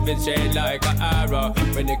give you love and shade like an arrow.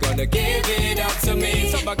 When you gonna give it up to me?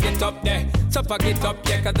 So back it up there, so pack it up,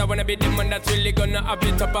 yeah. Cause I wanna be the one that's really gonna have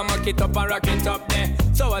it up and mock it up and rock it up there.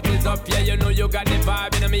 So what is up, yeah? You know you got the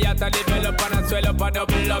vibe, and me have to develop and I swell up and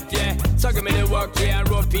double up, yeah. So give me the work, yeah, and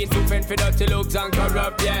rope in to fend for dirty looks and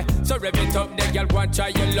corrupt, yeah. So rev it up, there, girl, go and try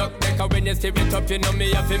your luck, there. Cause when you steer it up, you know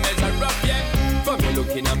me have to measure up, yeah. From you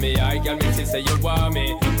looking at me, I girl, me say you want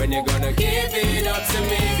me. When you gonna give it up to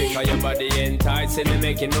me? Because your body enticing me,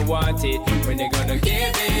 making me want it. When you gonna give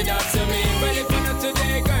it up to me? Well, if you're not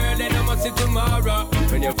today, girl, then I must see tomorrow.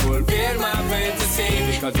 When you fulfill my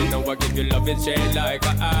fantasy, because you know I give you love and shade like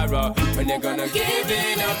an arrow. When you gonna give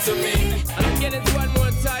it up to me? I'm getting to one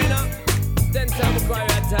more time now. 10 times cry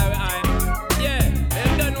right time, I. Yeah,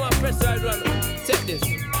 and don't know what pressure I run. Take this,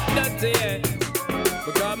 that's it, yeah.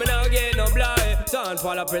 Because me now get no blind. Don't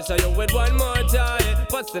fall a pressure you with one more time.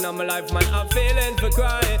 Busting on my life, man, I'm feeling for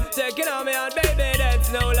crying. Taking on me on, baby,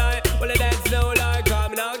 that's no lie. Well, that's no lie, cause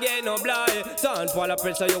me now get no blind. Don't fall a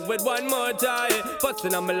pressure you with one more time.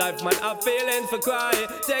 Busting on my life, man, I'm feeling for crying.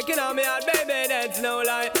 Taking on me on, baby, that's no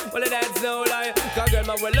lie. Well, that's no lie. Cause girl,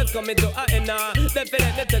 my world is coming to a end now.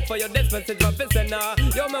 Definitely take for your dispensage for pissing now.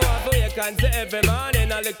 Yo, me want for you can say every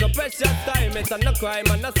morning. A little precious time, it's no crime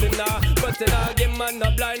and no sin now. But still I give man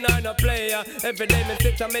no blind or no player. Every day me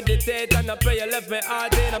sit and meditate and I pray. You left me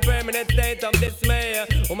heart in a permanent state of dismay.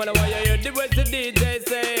 Woman, why you hear the words the DJ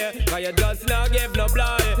say? Cause you just not give no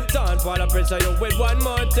blind. Don't fall a pressure you with one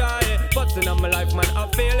more time. Busting on my life, man, I'm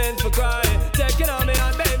feeling for crying. Taking on me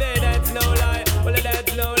on, baby, that's no lie. Well,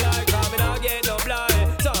 that's no lie, cause me not get no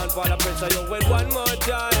blind. Don't fall a pressure you with one more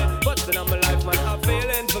time. Busting on my life, man, I'm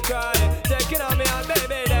feeling for crying. Taking on me on,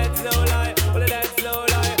 baby, that's no lie. Well, that's no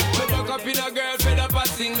lie. Me fuck up in a girl, fed up a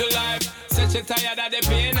single life. Said she tired of the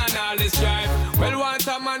pain and all the strife. Well, want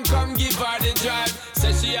a man, come give her the drive.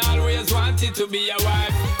 Said she always wanted to be a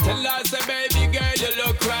wife. Tell her, say, baby girl, you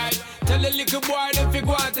look right. Tell the little boy if you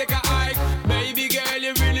go and take a hike. Baby girl,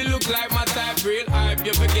 you really look like my type. Real hype,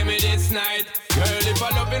 you forgive me this night. Girl, if I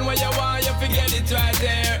loving what you want, you forget it right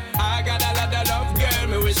there. I got a lot of love, girl,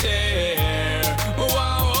 me we share. I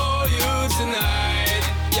want hold you tonight.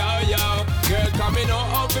 Yo, yo, girl, coming out,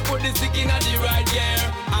 hope you put the stick in the right gear.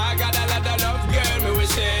 I got a lot of love, girl, me we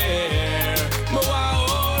share. I want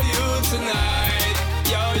hold you tonight.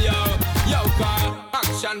 Yo, yo, yo, call.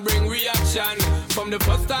 Action bring reaction. From the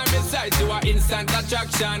first time inside you are instant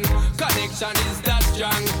attraction. Connection is that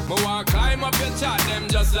strong. Me want climb up your chart, them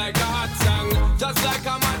just like a hot song. Just like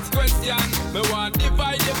a maths question. Me want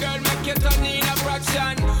divide you, girl, make it turn in a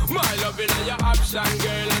fraction. My loving is your option,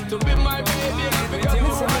 girl, and to be my baby, and become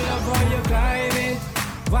you. So I love how you climb it,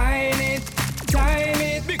 whine it, time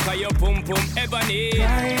it. Because your pum pum ebony.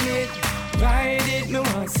 Climb it, ride it, me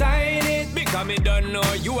want sign it. Because me don't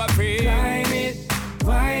know you are free. Climb it,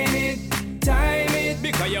 whine it, time it.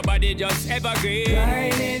 Because your body just evergreen.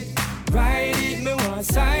 Climb it, ride it, me want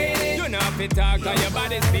sign it. You know if you talk or your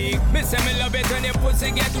body speak. Me say me love it when your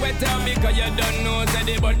pussy get wetter. Because you don't know that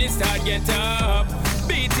the body start get up.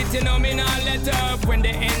 Beat it, you know me not let up. When the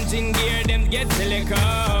engine gear them get slick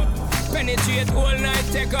up. Penetrate all night,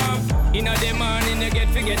 take off. In the morning you get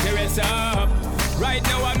forget to rest up. Right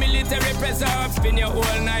now a military press up. Spin you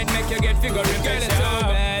all night, make you get figure refresh. Girl, it's too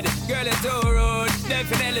bad, girl, it's too rude.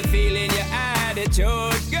 Definitely feeling your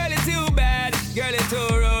attitude. Girl, it's too bad, girl, it's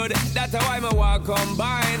too rude. That's why my walk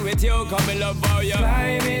combine with you. Come and love how you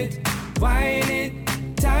climb it, whine it,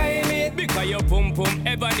 time it. Because your pum pum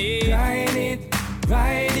ebony. Climb it,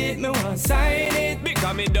 ride it, me want sign it.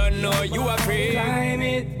 Because me don't know you are free. Climb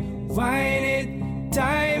it, whine it,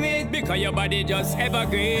 time it. Because your body just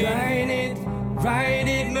evergreen. Grind it, ride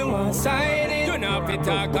it, me want sign it. You know off it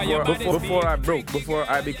talk on your body. Before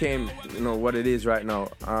I became, you know, what it is right now,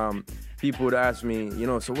 people would ask me, you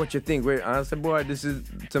know, so what you think? And I said, boy, this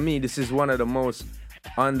is one of the most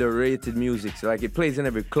underrated music. Like, it plays in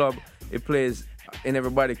every club, it plays in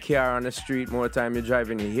everybody's car on the street. More time you're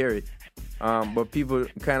driving, you hear it. But people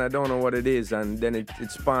kind of don't know what it is, and then it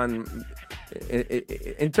spawned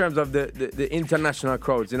in terms of the international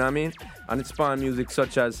crowds, you know what I mean? And it spawned music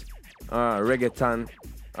such as reggaeton.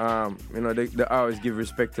 You know, they always give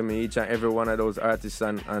respect to me, each and every one of those artists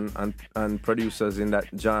and producers in that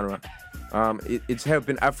genre. It's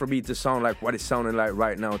helping Afrobeat to sound like what it's sounding like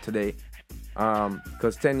right now today.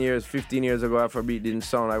 Because 10 years, 15 years ago, Afrobeat didn't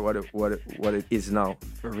sound like what it is now.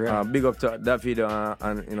 For real. Big up to Davido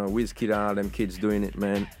and you know, Wizkid and all them kids doing it,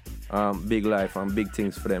 man. Big life and big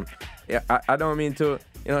things for them. Yeah, I don't mean to,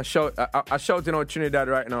 you know, shout. I shouting out Trinidad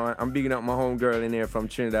right now. I'm bigging up my home girl in here from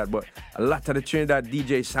Trinidad, but a lot of the Trinidad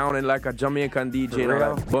DJs sounding like a Jamaican DJ, you know,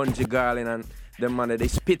 like Bunji Garlin and them man, they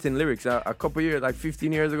spitting lyrics. A couple years, like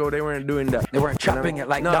 15 years ago, they weren't doing that. They weren't chopping it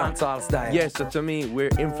like dancehall style. Yeah, so to me, we're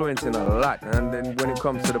influencing a lot. And then when it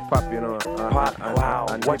comes to the pop, you know,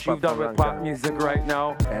 what you've done with pop music right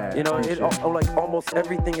now, you know, it like almost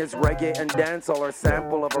everything is reggae and dancehall, or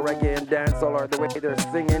sample of a reggae and dancehall, or the way they're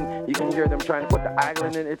singing. You can hear them trying to put the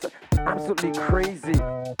island in. It's absolutely crazy.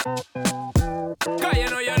 Cause you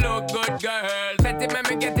know you look good, girl. Let it make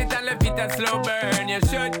me get it and left it a slow burn. You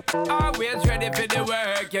should always ready for the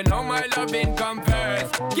work. You know my loving come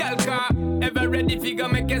first. Girl, car, ever ready figure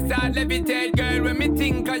make you start levitate. Girl, when me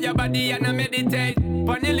think of your body and I meditate.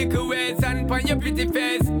 Pon your little waist and pon your pretty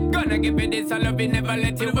face. Gonna give you this, I love it, never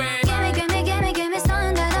let it wait. Give me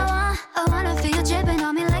something that I want. I wanna feel you dripping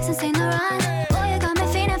on me like St. Laurent. Boy, you got me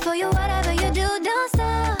feeling for you, whatever you do, don't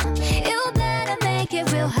stop. You better make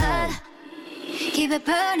it real hot. Keep it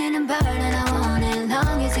burning and burning, I want it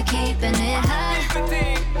long as you're keeping it hot.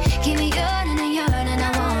 Keep me yearning and yearning,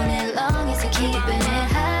 I want it long as you're keeping it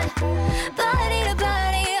hot. Body to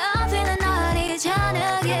body, I'm feeling naughty, trying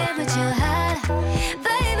to get what you had.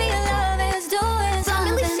 Baby, your love is doing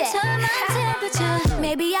something to my temperature.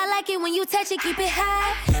 Maybe I like it when you touch it, keep it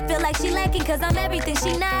high. Feel like she like it cause I'm everything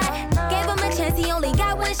she not. Gave him a chance, he only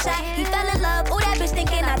got one shot. He fell in love, ooh that bitch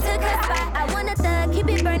thinking I took her spot. I want a thug, keep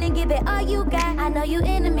it burning, give it all you got. I know you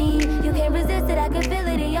into me, you can't resist it, I can feel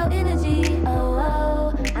it in your energy.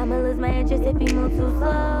 Oh, I'ma lose my interest if you move too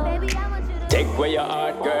slow. Baby, I want you to take away your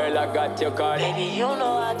heart, girl, I got your card. Baby, you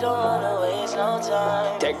know I don't wanna waste no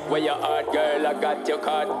time. Take away your heart, girl, I got your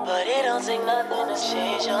card. But it don't take nothing to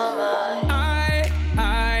change your mind.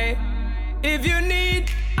 If you need,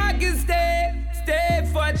 I can stay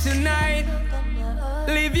for tonight.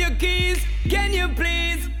 Leave your keys, can you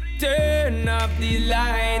please turn off the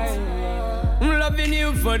lights? I'm loving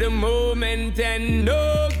you for the moment and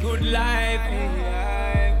no good life.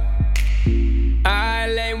 I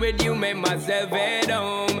lay with you, make myself at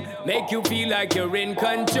home. Make you feel like you're in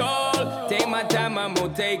control. Take my time, I'm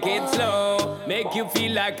gonna take it slow. Make you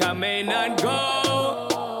feel like I may not go.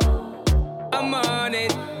 I'm on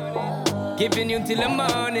it. Giving you till the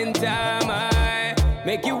morning time, I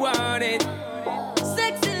make you want it.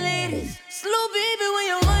 Sexy ladies, slow baby when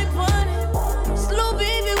you wine pon it. Slow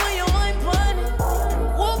baby when you wine pon it.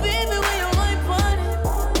 Whoa baby when you wine pon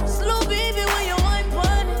it. Slow baby when you wine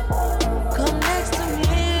pon it. Come next to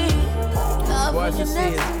me. Come next to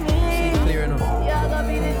me. Clear enough. Y'all gonna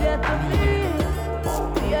be the death of me.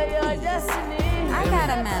 Yeah, your destiny. I got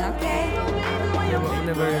a man, okay? I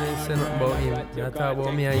never really said nothing about him. You talk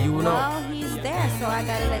about me and you know. Well, he's there, so I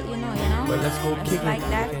gotta let you know, you know? But let's go kick like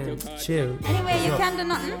that. Chill. Anyway, you can't do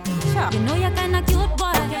nothing. Sure. You know you're kinda cute,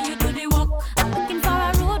 boy. Can you do the work? I'm looking for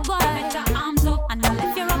a road boy. Put your arms up and I'll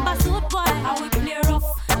let you rubber suit, boy. How we play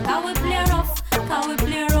rough, how we play rough, how we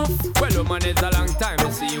play rough. Well, woman, it's a long time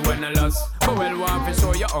to see you when I lost. But well, want to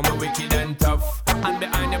show you how me wicked and tough. And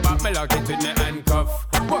behind your back, me lock it with me handcuff.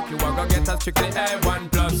 Walk you walk, get a strictly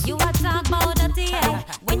A1+. You a talk about dirty, eh?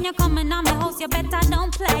 When you coming on my house, you better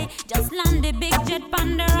don't play. Just land the big jet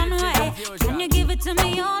on the runway. Can you give it to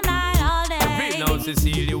me all night, all day? Now,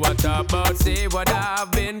 Cecilia, what about? Say what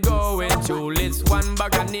I've been going through. List one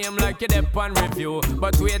bag of name like you dep on review.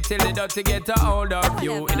 But wait till the dirty get a hold of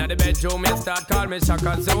you. In the bedroom, you start call me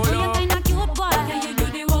Shaka Zulu. You're kinda cute, boy. Can you do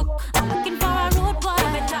the work? I'm looking for a road boy.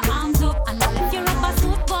 Put your arms up and I'll let you rubber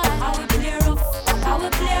suit, boy. How we play rough, how we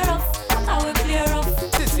play rough, how we play rough.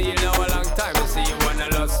 Cecilia, now a long time to see you wanna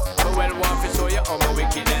lost. But well, want to show you how me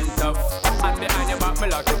wicked and tough. And behind your back, me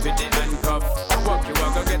lock it with the handcuff. Walk you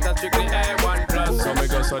walk, go get a strictly A1+. So me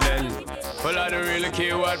go so then. Well, I don't really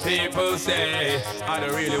care what people say. I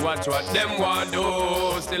don't really watch what them want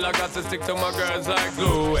do. Still I got to stick to my girls like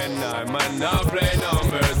glue. And I might not play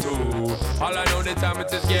number 2. All I know the time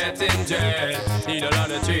it is getting jet. Need a lot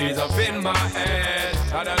of trees up in my head.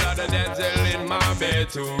 Got a lot of Denzel in my bed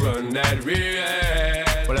to run that real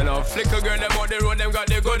head. Well, I know flicker girl, them on the road, them got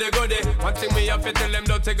the goody. One thing me have to tell them,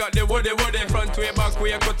 don't they got the woody. Front way, back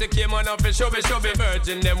way, cut the came on off a shove.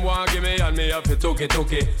 Virgin, them want give me, and me have to took it.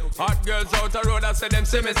 Hot girls out the road, I say them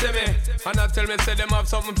see me. And I tell me, say them have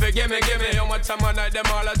something for gimme. How much time I night, them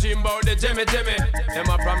all a dream about the Jimmy. Them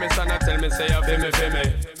a promise, and I tell me, say you feel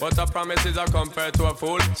me. But a promise is a compared to a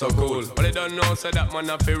fool, so cool. But they don't know, say that man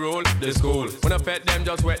have to rule the school. When I pet them,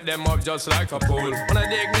 just wet them up just like a pool. When I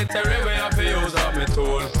dignitary way, I have to use up my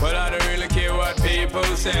tool. But I don't really care what people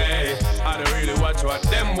say. I don't really watch what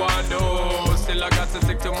them want do. Still I got to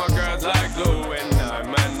stick to my girls like glue. And I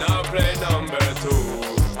might not play number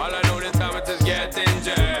 2. All I know this time it is getting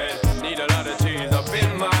jet. Need a lot of cheese up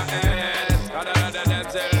in my head. Got a lot of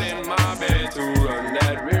Denzel in my bed to run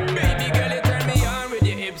that real. Baby girl, you turn me on with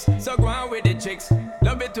your hips. So go on with the chicks.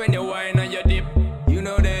 Love it when you whine and you dip. You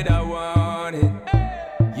know that I want it.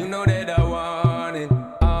 You know that I want it.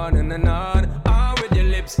 On and on. On with your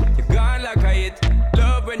lips. You gone like a hit.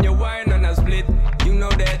 Love when you whine and I split. You know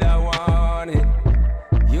that I want it.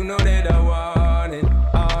 You know that I want it.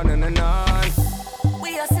 On and on.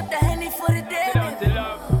 We are sip the Henny for the day.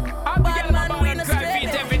 Bad man, we no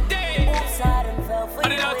straight every day.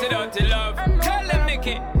 Dirty love. Tell them,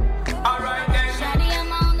 Nikki. Alright then. Shawty,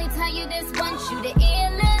 I'ma only tell you this once. You the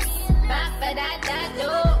illest. Bop for that do.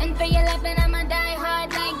 And for your loving, I'ma die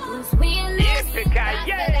hard like Bruce Willis. You got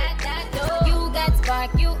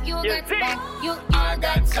spark, you got spark. You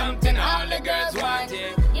got something all the girls want.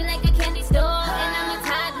 You like a candy store, and I'm a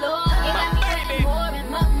toddler. You got me wanting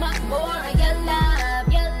more and more. Your love.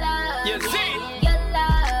 You see? Your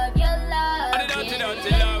love. Your love.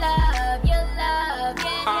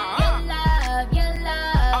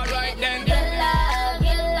 Alright then. Your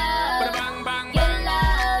love. Bang bang Your bang.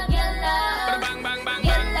 love. Bang bang bang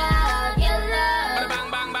Your bang. love. Bang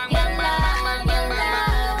bang bang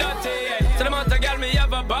bang. Dirty. So the amount of girl me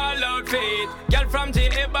have a ball outfit. Girl from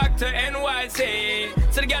GA back to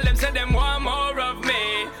NYC. So the girl them say them want more of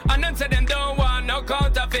me. And them say them don't want no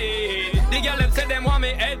counterfeit. The girl them say them want me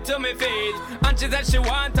head to me feet. And she said she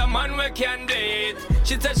want a man we can date.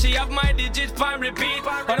 She said she have my digits for repeat.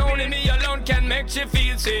 And only me alone can make she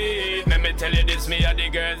feel sweet. Let me tell you this, me are the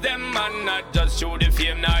girls them man. Not just show the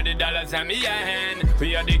fame nor the dollars in me hand.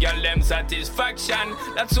 We are the girl them satisfaction.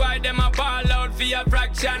 That's why them a ball out for a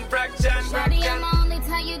fraction. Shawty, I'ma only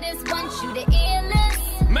tell you this once. You the illest.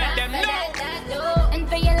 Make them know. And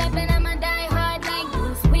for your loving, I'ma die hard like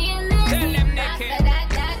Bruce Willis. Tell them, Nikki.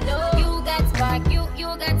 You got spark, you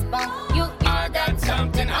got spark. You I got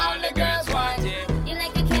something all the girls want. You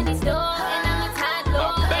like a candy store, and I'm a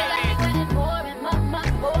toddler. You got me wanting more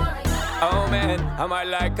and more. Oh man, am I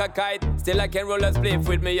like a kite? Still I can roll a spliff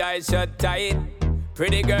with me eyes shut tight.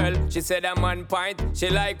 Pretty girl, she said I'm on point. She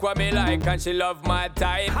like what me like and she love my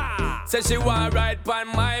type. Said she want ride on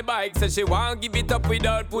my bike. Said she want give it up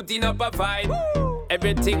without putting up a fight.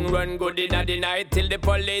 Everything run good in the night till the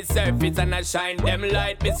police surface and I shine them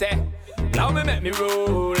light. Me say, now me make me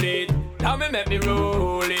roll it. Now me make me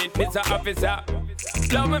roll it, Mr. Officer.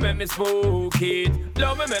 Love me make me smoke it.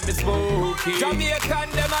 Love me make me smoke it. Jamaican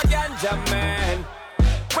them a ganja man.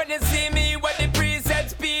 When you see me with the preset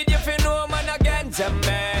speed, you feel no man a ganja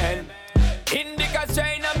man. Indica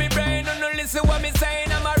strain on me brain, and no listen what me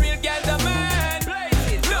saying. I'm a real ganja man.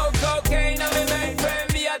 No cocaine on me main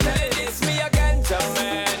friend. Me a tell you this, me a ganja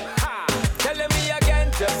man. Telling me a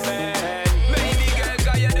ganja man. Baby girl,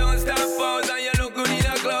 'cause you don't stop pose and you look good in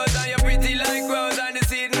your clothes and you're pretty like rose and the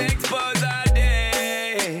seed makes pose all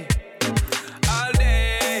day. All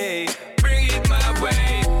day, bring it my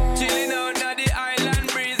way. Chilling out now the island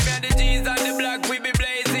breeze. Me and the G's on the block, we be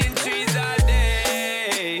blazing trees all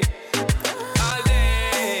day. All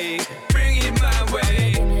day, bring it my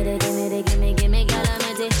way. Gimme,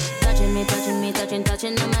 calamity.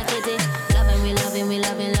 Touching on my kitty.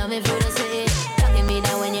 Loving through the city. Talking me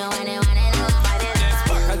down when you want it,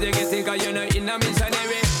 Cause you can think you're not in a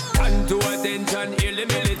missionary. Turn to attention, heal the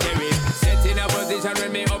military. Set in a position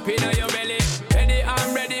when me up in your belly. Ready,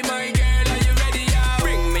 I'm ready, my girl, are you ready? Yeah.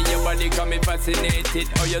 Bring me your body, come me fascinated.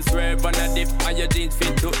 How you swerve on a dip and your jeans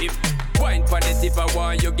fit to hip. Wine for the tip, I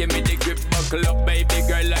want you give me the grip. Buckle up, baby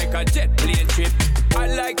girl, like a jet plane trip. I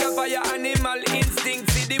like a fire animal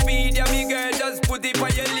instinct. See the weed, yeah, me girl, just put it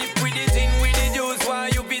on your lip. With the gin, with the juice, why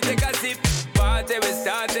you be take a sip. Party we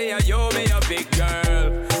start, and you me a big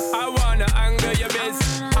girl. I wanna anger your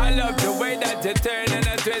best. I love the way want to turn and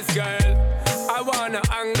a twist, girl. I wanna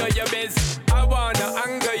anger your biz. I wanna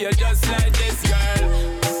anger you just like this, girl.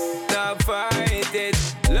 Now fight it.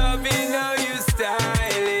 Loving how you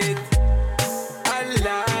style it. I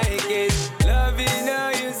like it. Loving how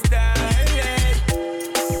you style it.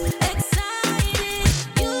 Excited,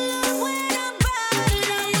 you love when I'm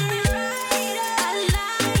riding. I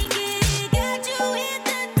like it, got you in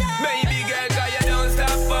the dark. Baby girl, 'cause you don't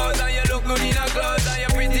stop pose and you look good in a clothes and you're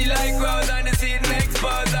pretty like rose and the seat makes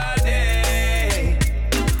pose all day.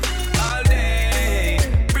 All day.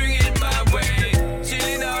 Bring it my way.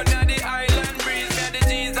 Chilling out now the island breeze. Got the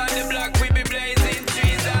G's on the block, we be blazing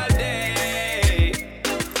trees all day.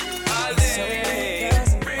 All day.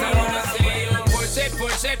 I wanna see you push it,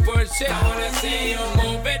 push it, push it. I wanna see you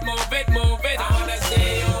move it, move it, move it. I wanna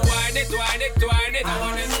see you wind it, wind it, wind it. I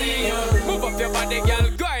wanna see you move up your body, girl.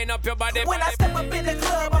 Grind up your body. When I step up in the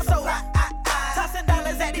club, I'm so hot. Tossing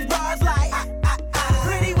dollars at these bars like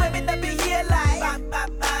pretty women up in here like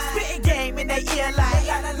spitting game in their ear like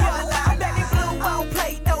I'm belly blue, won't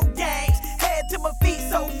play no games. Head to my feet,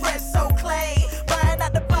 so fresh, so clean. Buying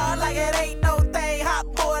out the bar like it ain't no thing. Hot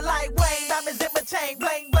boy like Wayne, diamonds in my chain,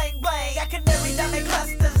 bling, bling, bling. Got canary diamond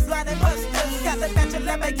clusters, blinding busters. Got the natural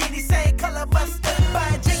Lamborghini, same color mustard.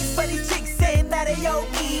 Buying jeans for these chicks, saying that they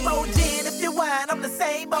emoji. And if you whine, I'm the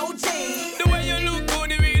same OG. The way you look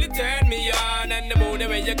good, it really turn me on. And the mood, the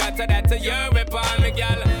way you got to that to your weapon, me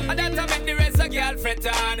gal. And that to make the rest of gal fret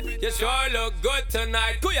on. You sure look good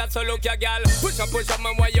tonight. Go ya so look ya gal. Push up,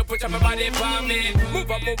 man, while you push up your body for me.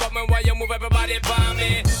 Move up, man, while you move everybody for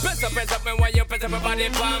me. Press up, man, while you press up your body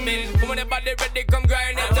for me. When the body ready, come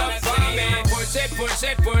grind it up for me. Push it, push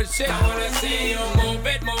it, push it. I wanna see you move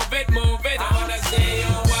it, move it, move it. I wanna see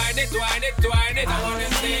you wind it, wind it, wind it. I wanna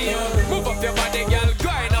see you move up your body, girl.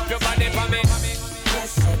 Grind up your body for me.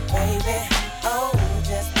 Push it, baby. Oh,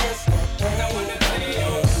 just push it, baby. I wanna see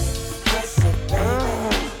you. Push it,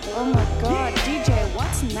 baby. Oh my god, DJ,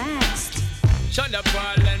 what's next? Shonda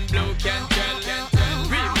Paul and Blue can tell.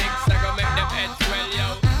 Remix, I gon' make them head swell, yo.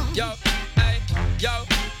 Yo, hey, yo,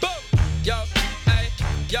 boom. Yo, hey,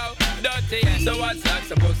 yo, dirty. So what's that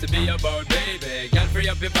supposed to be about, baby? Girl, free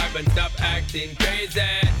up your vibe and stop acting crazy.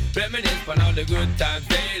 Reminisce on all the good times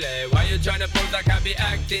daily. Why you tryna pose like I be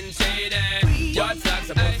acting shady? What's that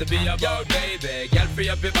supposed to be about, baby? Girl, free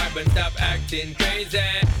up your vibe and stop acting crazy.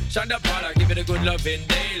 Shonda Paul, I give it a good loving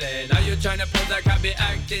daily. Now you tryna pose like I be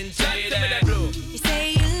acting shady. You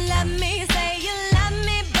say you love me,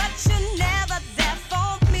 but you're never there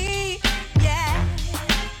for me. Yeah.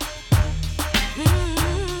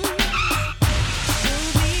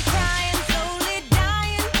 You'll be crying, slowly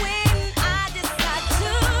dying when I decide to.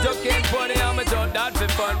 Just can't put it on my toe, that for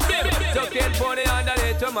fun. Just can't put it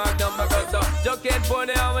underneath to mark number cause so. Just can't put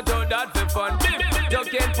it on my toe, that for fun. Just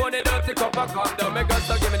can't put it dirty cup of calm down. Make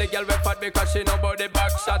us give me the girl with fat because she know about the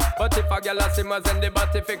back shot. But if a girl a simmers and the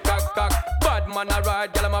body fi cock. Bad man a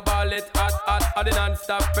ride, girl I'm a ball it hot. I the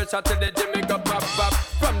non-stop pressure to the gym, make up pop.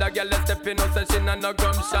 From the girl that's stepping out, so she not no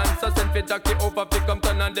gumption. So send fi jockey over fi come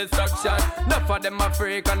turn on destruction. Enough of them a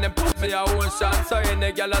freak and them put me a ocean. So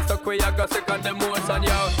any girl a suck we a go sick on the motion,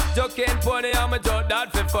 yo. Just can't put it on my jaw,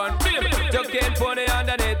 that fi fun. Just can't put it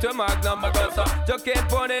underneath to mark number go so. Just can't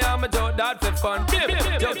put it on my jaw, that fi fun.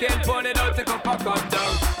 Just can't put it out to come back up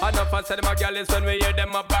down. Enough and say them a girl is when we hear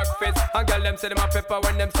them a back fist. And girl them say them a pepper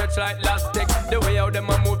when them stretch like elastic. The way how them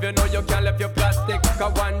a move, you know you can't left your plastic.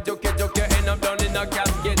 Cause one joke you end up down in a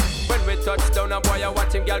casket. When we touch down, a boy you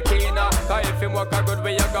watch him girl cleaner. Cause if him walk a good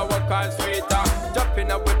way, you go walk all sweeter.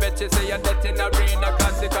 Dropping up with bitches, say you're dead in arena.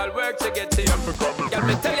 Classical work, she get to you. Girl,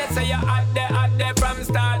 me tell you, say you're out there from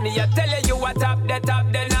start. Me I tell you what top there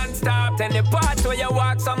non-stop. Tell the part where you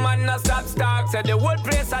walk, some man no stop start. Say the whole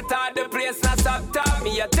place at all, the place no stop top.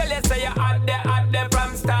 Me I tell you, say you're out there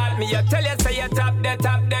from start. Me I tell you, say you're top there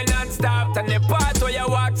non-stop. Tell the part where you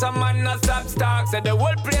walk, some man no stop start. Say the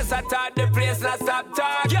whole place at all, the place no stop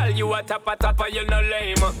talk. Girl, you a top you no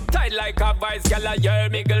lame. Tight like a vice, girl, a your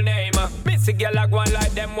middle name. Missy girl a go on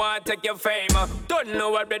like them want take your fame. Don't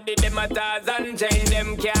know already them a toss and chain.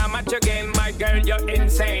 Them can't match your game, my girl, you're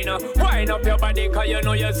insane. Wind up your body cause you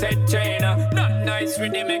know you said chain. Not nice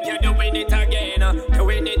really make you doing it again.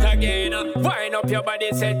 Doing it again. Wind up your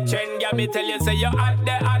body said chain. Yeah, me tell you say you're out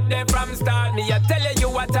there from start. Me I tell you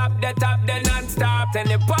you a top there non-stop. Tell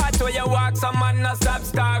the part where you walk some man no stop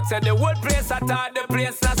start. Say the whole place at all, the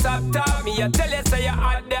place no stop talk. Me I tell you say you're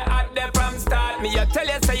out there from start. Me I tell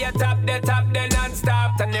you say you're top there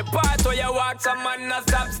non-stop. Tell the part where you walk some man no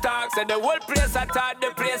stop start. Say the whole place at all,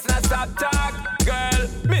 the place no stop talk. Girl,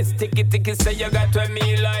 Miss Ticky say you got to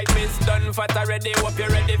me like Miss Done Fat already. Hope you're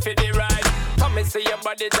ready for the ride. Come and see your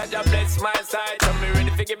body, judge, bless my side. Tell me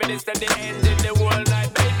ready for give me this to the end in the whole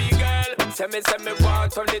night, baby girl. Say me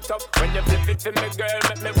want turn it up. When you flip it for me, girl,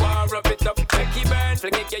 make me want rub it up. Make it burn,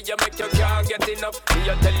 fling it, yeah, you make you can't get enough.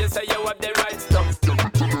 You tell you say you have the right stuff.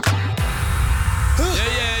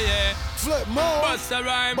 Yeah. Flip more. Bust a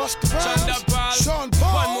rhyme. Sean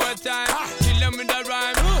Paul. One more time. Kill him with a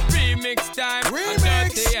rhyme. Remix time.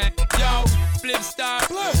 Remix. Yo, flip star.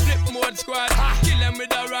 Flip mode squad. Kill him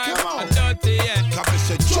with a rhyme. Dirty, Come and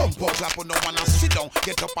say jump up, clap on the one and sit down.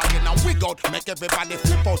 Get up again and wig out. Make everybody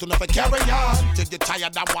flip out and carry on. Till you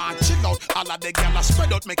tired and want chill out. All of the girls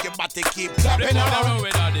spread out, make your body keep clapping on.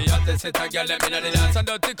 With all the hottest set a girl them in the dance and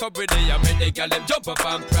don't take up with the make the girl them jump up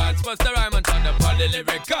and prance. Bust the rhyme and turn up all the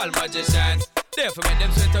lyrical magicians. Therefore make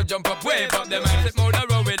them sweat to jump up, wave up them hands. Flip mode a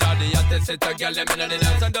row with all the hottest set a girl them in the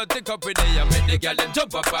dance and don't take up with the make the girl them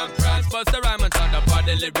jump up and prance. Bust the rhyme and turn up all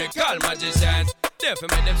the lyrical magicians. Therefore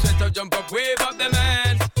make them sweat to jump up, wave up them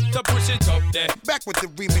hands. To push it up there. Back with the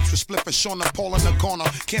remix with Spliff and Sean and Paul in the corner.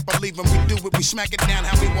 Can't believe when we do it, we smack it down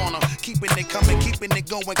how we wanna. Keeping it coming, keeping it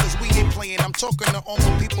going, cause we ain't playing. I'm talking to all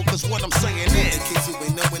my people, cause what I'm saying is, in case you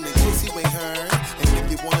ain't knowing, in case you ain't heard, and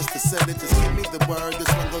if you want us to sell it, just give me the word.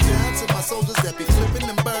 This one goes down to my soldiers that be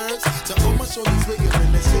flipping them birds. To all my shorties wiggling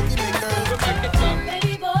and shaking their curves.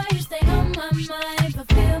 Baby boy, you stay on my mind,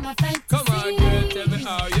 fulfill my fantasy. Come on, girl, tell me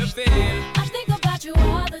how you feel. I think about you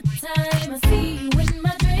all the time. I see you in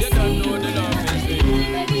my dreams. You don't know the love is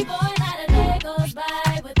real. Baby boy, not a day goes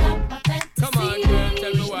by without my fantasy. Come on, girl,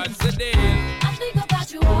 tell me what's the deal. I think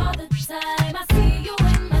about you all the time. I see you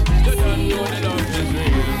in my dreams. You don't know the love is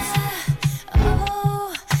real.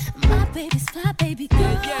 Oh, my baby's fly, baby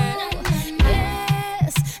girl.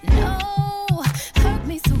 Yes, no, hurt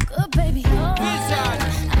me so good, baby. Oh,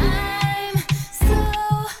 I'm so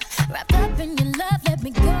wrapped up in your love. Let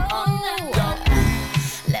me go.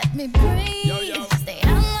 Let me breathe. Stay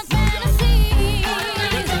on my fantasy.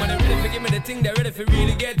 Somebody ready to give me the thing, they ready for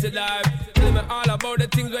really get to life. Tell me all about the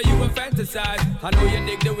things where you were fantasize. I know you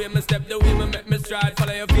dig the way me step, the way me make me stride.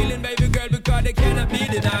 Follow your feeling, baby girl, because they cannot be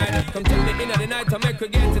denied. Come take me in at the night to make her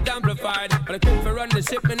get it amplified. But I quit for run the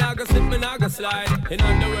ship, me now go slip, me now go slide. In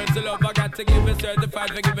other words, the love I got to give it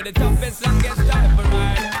certified. For give it the toughest, longest time for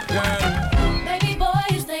ride, girl. Baby boy,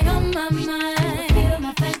 you stay on my mind. Feel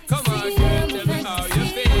my fantasy. Come on, girl, tell me how you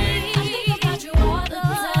feel. I think about you all the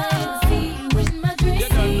time. I see you in my dreams. You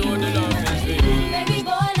don't know the love is real. Baby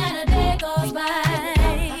boy, not a day goes by.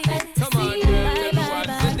 Come on, girl, tell me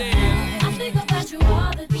what's the deal. I think about you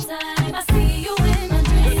all the time. I see you in my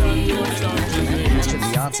dreams. You mentioned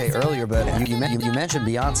Beyonce earlier, but you mentioned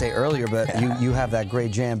Beyonce earlier, but you have that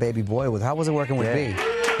great jam, Baby Boy. With how was it working with B?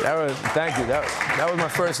 Thank you. That was my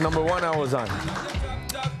first #1 I was on.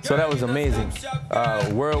 So that was amazing.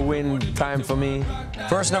 Whirlwind time for me.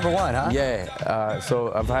 First #1, huh? Yeah.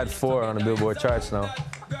 So I've had 4 on the Billboard charts now.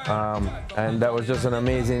 And that was just an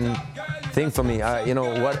amazing thing for me. You know,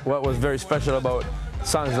 what was very special about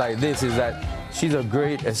songs like this is that she's a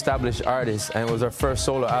great established artist, and it was her first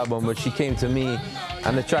solo album, but she came to me,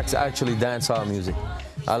 and the track's actually dancehall music.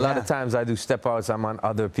 A lot of times I do step outs, I'm on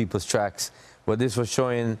other people's tracks, but this was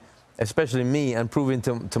showing, especially me, and proving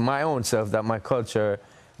to my own self that my culture,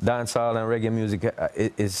 dancehall and reggae music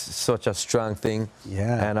is such a strong thing.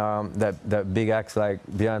 Yeah. And that big acts like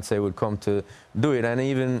Beyonce would come to do it. And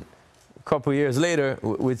even a couple years later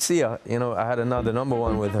with Sia, you know, I had another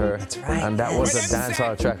 #1 with her. That's right. And that was a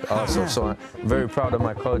dancehall track also. So I'm very proud of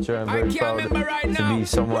my culture and very proud to be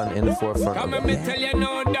someone in the forefront of Come it. and tell you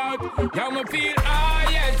no doubt. Y'all me feel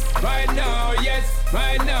yes, right now, yes,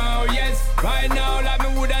 right now, yes, right now. Like me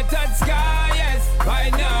woulda touch sky, yes,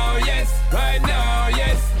 right now, yes, right now,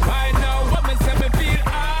 yes, right now. What me say me feel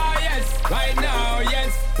yes, right now,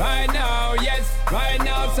 yes, right now, yes, right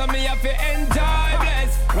now. So me have to enjoy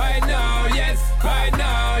bless, right now, yes, right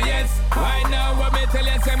now, yes, right now. What me tell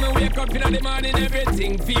you, say me wake up in the morning,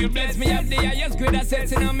 everything feel blessed. Me have the highest grade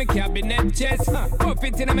assets in my cabinet chest. Puff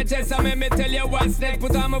it in my chest, and me tell you what's next.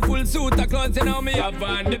 Put on my full suit of clothes, you know me have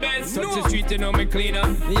on the best. Touch the street, you know me cleaner.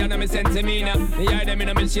 Me and me sense demeanor. Me hide them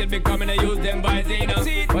in my shade, becoming I use them by Zena.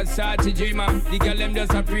 Versace dreamer, the girl them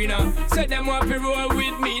just a preener. Say them want to roll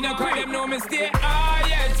with me, now cry them know me stay.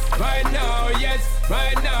 Yes, right now, yes,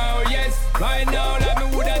 right now, yes, right now. Like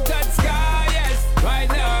me woulda touch sky, yes, right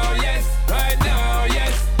now, yes, right now,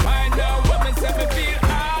 yes, right now. What me say me feel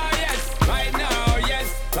yes, right now, yes,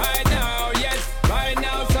 right now, yes, right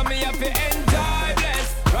now. So me have to enjoy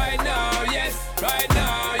bless, right now, yes, right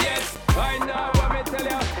now, yes, right now. What me tell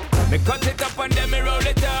ya? Me cut it up and then me roll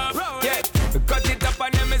it up, yeah. Me cut it up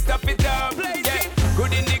and then me stop it up, yeah.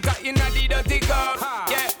 Good indica in the dirty cup,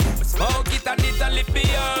 yeah. Me smoke it and it a lift me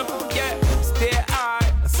up, yeah.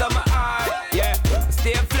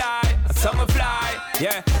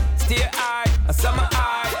 yeah. Stay high, summer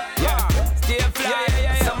high, yeah. Stay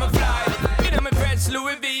fly, summer fly. You know me fresh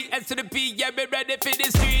Louis V, S to the P, yeah, be ready for the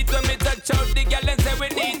street. When me touch out the girl and say we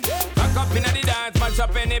need. Back up in the dance, match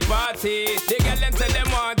up any party. The girl and say them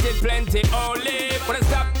want it plenty only. When I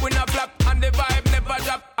stop, we not flop, and the vibe never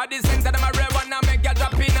drop. At the center, them a red one, I make a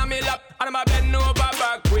drop in a me lap. And I'm a bend over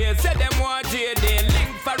back way. Say them want JD, link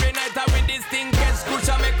for a night with this thing. Catch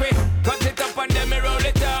cushion, make we cut it up and then me roll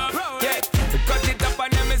it up. Yeah, cut it up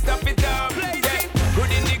and then me stop it up. Yeah,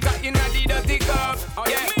 good in the cut, in the dirty cup.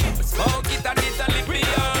 Yeah, smoke it and it a lift me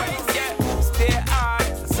up. Yeah, stay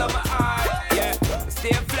high, summer high. Yeah,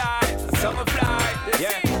 stay fly, summer fly.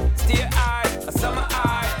 Yeah, stay high, summer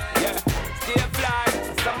high. Yeah, stay fly,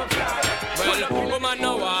 summer fly. Well, woman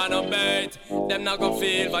no wanna bait. Them not gon'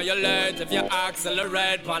 feel violate if you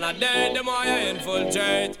accelerate. Pan a day, the more you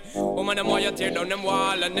infiltrate. Woman, the more you tear down them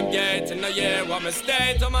wall and them gates. In the year, what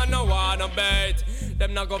mistake? Woman, no wanna bait.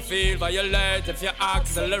 Them not gon' feel violate if you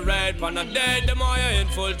accelerate. Pan a day, the more you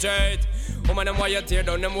infiltrate. Woman, them why you tear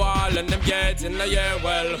down them wall and them gates in the year.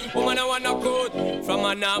 Well, woman, I wanna coat from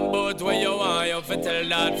an boat where you want you fi tell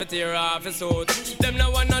that fi tear off his suit. Them no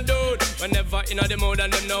wanna do it whenever in the mood,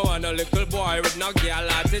 and them no want a little boy with no girl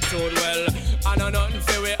attitude. Well, I know nothing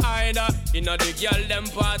fi we either. You know the girl them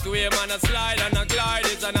pathway, man a slide and a glide.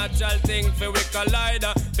 It's a natural thing fi we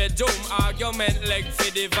collider. Bedroom argument leg fi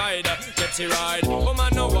divider. Get you right,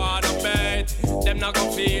 woman no wanna bait. Them not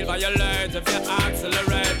gon' feel violate if you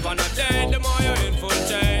accelerate on a day. The more you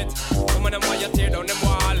infiltrate, woman, the more you tear down them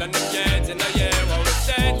wall and them gates in the year. What we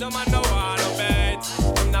say, the man no wanna bait.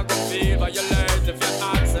 I'm not gon' feel violate if you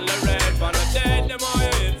accelerate on a day. The more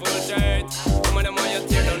you infiltrate, woman, the more you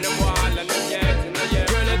tear down them wall and them gates in the year.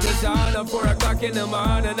 Girl, it is on at 4 o'clock in the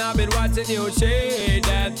morning. I've been watching you shade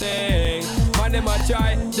that thing. Man, them a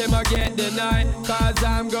try, them a get denied, cause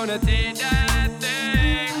I'm gonna take that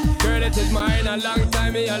thing. Girl, it is mine, a long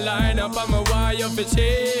time me a line up. I'm a wire for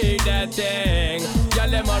shake that thing. Y'all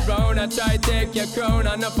them around, I try take your crown.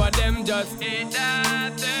 Enough of them just eat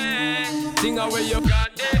that thing. Sing out where you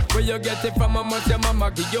got it, where you get it from. Must your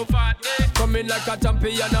mama give you fat it. Coming like a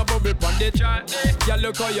champion, a bubble pon the chart it. Y'all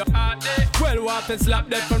look how you hot it. Well, walk and slap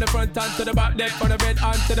that from the front and to the back, that from the bed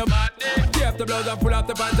and to the back. Tear off the blouse and pull off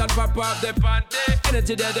the pants and pop off the panty.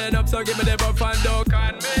 Energy dead enough, so give me the buff and don't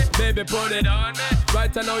can me. Baby, put it on me.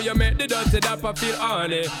 Right now you make the dirty that I feel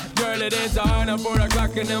on it. Girl, it is on at 4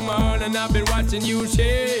 o'clock in the morning. I've been watching you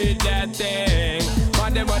shade that thing.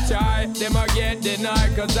 Man, them a try, them a get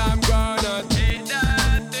denied, cause I'm gonna take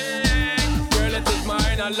that thing. Girl, it is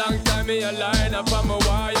mine, a long time me a line up on my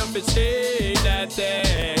wire for shade that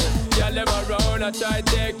thing. Y'all them around, I try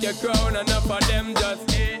take your crown, enough of them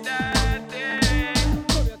just eat that thing.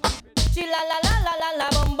 Chila la la la la la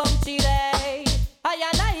bum bum chile. I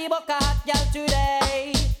and I book a hot girl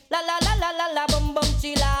today. La la la la la la bum bum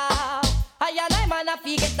chila. I and I man a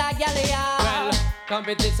fi get that girl ya. Well,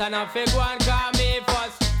 competition a fi go and call me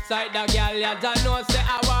first. Side the girl ya don't know say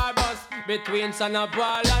a war bus. Between Son of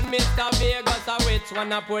Paul and Mr. Vegas, a which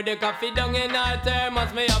one a pour the coffee down in her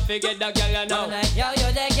thermos. Me a fi get the girl ya now. Yo,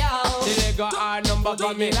 you the girl. She dey got her number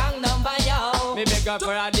for me. Wrong number yo. Me beg her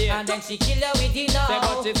for a date. And then she kill you with it now. Say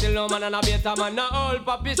but she still no man and a better man. No old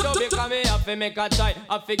puppy show because me have to make a try.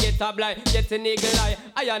 Have to get a blind, get an eagle eye.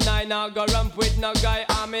 I and I now go ramp with no guy.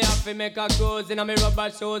 And me have to make a cruise in a me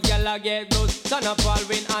rubber shoes. Girl I get blues. Son of Paul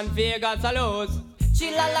win and Vegas a lose.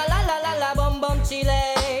 Chila la la la la la bum bum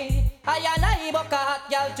chile. I and I book a hot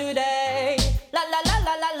girl today. La la la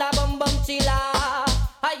la la la bum bum chila.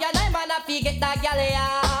 I and I man a fi get that girl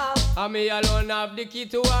ya. And me alone have the key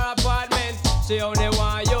to her apartment. She only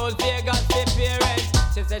want use Vegas to parents.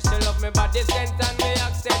 She said she love me body scent and me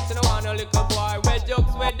accent. She don't want no little boy with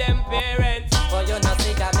jokes with them parents. Oh you not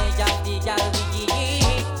sick of me just the girl we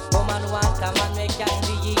yee. Woman want a man we can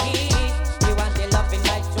be yee. You want the loving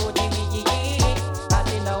like so the we yee. And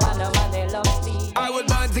you know want a man they love me. I was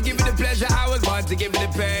born to give you the pleasure, I was born to give you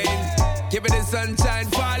the pain. Give it the sunshine,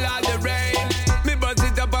 fall out the rain. Me bust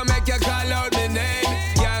it up and make you call out my name.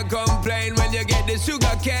 Can't complain when you get the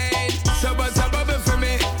sugar cane. So bust a bubble for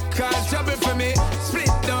me, cause trouble for me.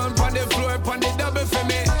 Split down on the floor, on the double for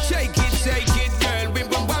me. Shake it, girl, we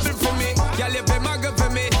will bubble for me. Y'all if it maga for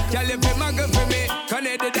me, y'all if it maga for me.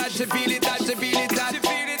 Connected that, she feel it, that, she feel it, that.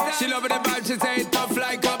 She love the vibe, she say it tough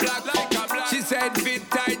like a block. She said fit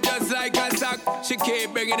tight just like a sock. She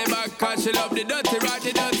keep bringing it back cause she love the dirty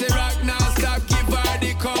rock. Now stop, give her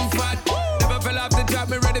the comfort. Never fell off the trap,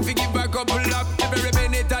 me ready to give her a couple up. Every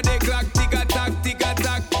minute of the clock, tick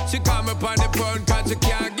attack. She come upon the phone cause she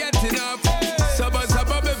can't get enough. So bust a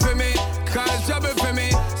bubble for me, cause trouble for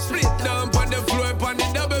me. Split down on the floor, on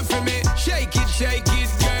the double for me. Shake it,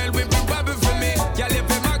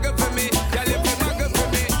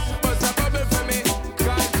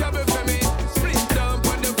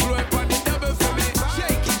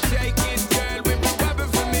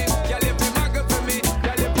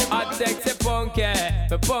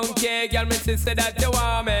 funky, girl, me say that you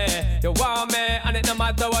want me, and it no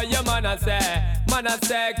matter what your man I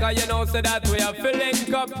say, cause you know say that we are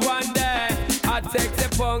filling up one day. I take the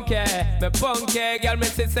funky, girl, me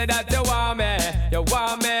say that you want me,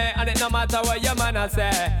 and it no matter what your man I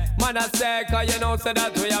say, cause you know say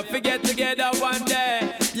that we are get together one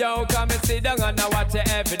day. Yo, come and sit down and I watch it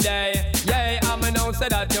every day. Yeah, I'm a know say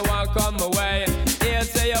that you want come away. Here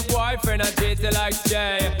say your boyfriend and treat you like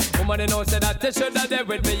Jay. Woman, you know say that you should have there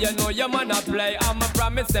with me. You know your man a play. I'm a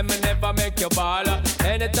promise them me never make you ball.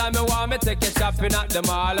 Anytime you want me, take you shopping at the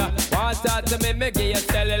mall. Want start to me give you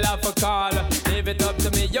cellular for call. Leave it up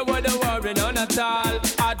to me, you wouldn't worry none at all.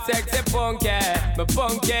 Hot, sexy, funky,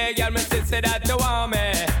 girl, me say that you want me,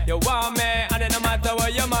 and it no matter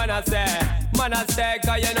what your man I say,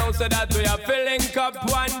 cause you know so that we are filling up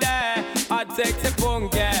one day. Hot, sexy,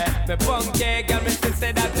 funky, girl, me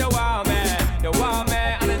say that you want me,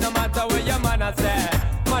 and it no matter what your man I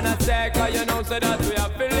say, cause you know so that we are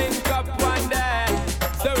filling up one day.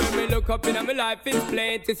 So when we look up in my life, it's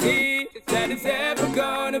plain to see that it's ever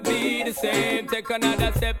gonna be the same. Take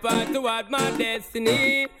another step on toward my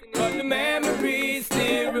destiny, but the memories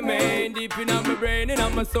still remain deep in my brain and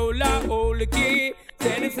on my soul. I hold the key.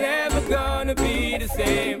 Said it's never gonna be the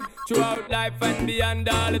same throughout life and beyond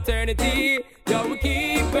all eternity. Yo, we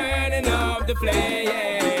keep burning up the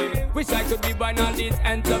flame. Wish I could be born all these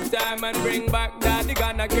ends of time and bring back that the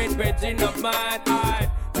Ghana great virgin of mine.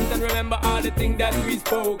 And remember all the things that we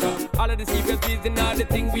spoke of, all of the secrets and all the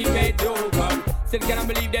things we made joke of. Still cannot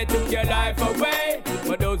believe they took your life away,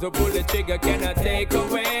 but those who pull the trigger cannot take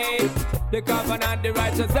away the covenant the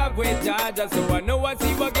righteous have with Jah. So I know I see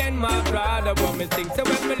you again, my brother. What me think? So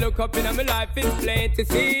when me look up in my life, it's plain to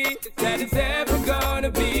see that it's ever gonna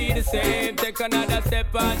be the same. Take another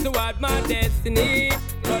step on toward my destiny,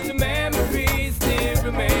 but the memories still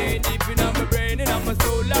remain deep in my brain and on my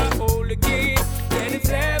soul. I hold the key. And it's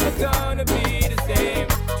never gonna be the same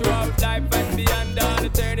throughout life and beyond all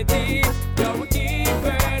eternity. Yo, we keep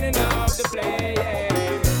burning up the flame.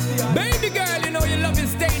 Baby girl, you know your love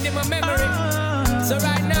is staying in my memory. So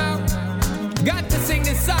right now, got to sing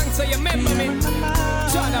this song so you remember me.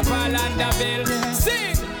 Jonathan Landaville,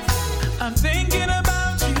 sing. I'm thinking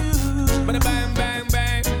about you. Bang, bang,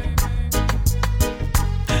 bang.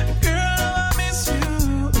 Girl, I miss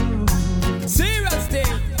you. Serious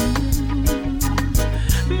thing.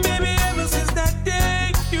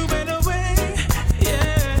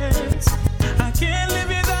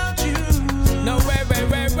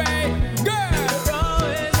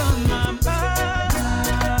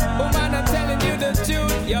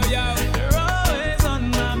 Yo, yo. You're always on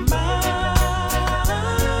my mind.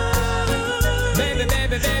 Baby,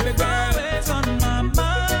 baby, baby girl. You're always on my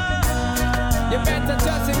mind. You better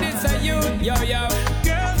trust in this and you. Yo, yo.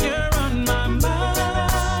 Girl, you're on my mind.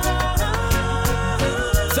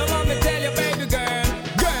 So let me tell you, baby girl.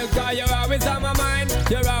 Girl, cause you're always on my mind.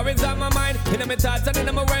 You're always on my mind. In my thoughts and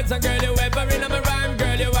in my words. And girl, you ever in my rhyme.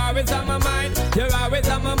 Girl, you're always on my mind. You're always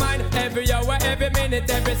on my mind. Every hour, every minute,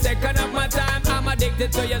 every second of my time. I'm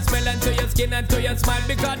addicted to your smell and to your skin and to your smile.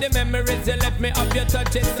 Because the memories you left me of your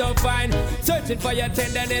touch is so fine. Searching for your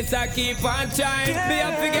tenderness, I keep on trying. Me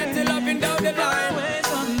up forget to loving down the line. Always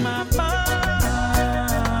on my mind.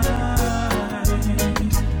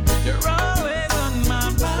 You're always on my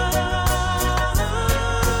mind.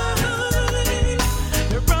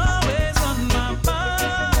 You're always on my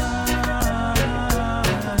mind.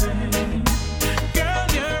 Girl,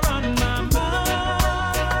 you're on my mind.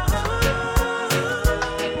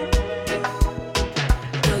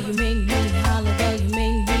 Though you make me holler, though you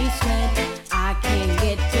make me sweat, I can't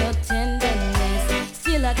get your tenderness.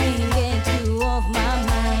 Still I can't get you off my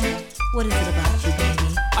mind. What is it about you, baby?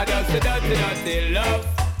 I just dirty love.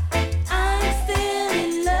 I'm still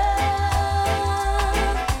in love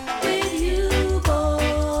with you, boy.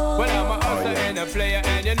 Well, I'm a hustler and a player,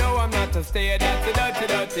 and you know I'm not a stayer. That's the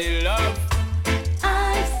dirty love.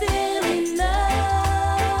 I'm still in love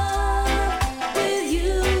with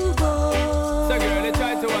you, boy. So girl, you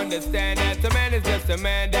try to understand that a man is just a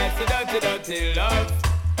man. That's the dirty love.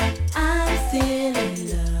 I'm still in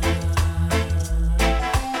love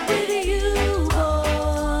with you,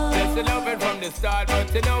 boy. That's the loving from the start,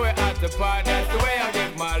 but you know we're at the part. That's the way I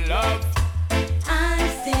give my love. I'm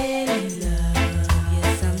still in love.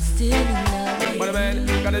 Yes, I'm still in love. What a man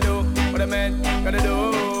gotta do, what a man gotta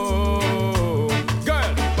do. Girl,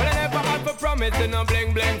 well I never had for promise see no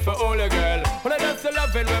bling bling for all a girl. When I just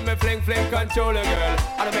love it when me fling control a girl.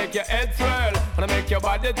 And I make your head swirl, and I make your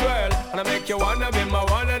body twirl, and I make you wanna be my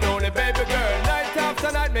one and only baby girl. Night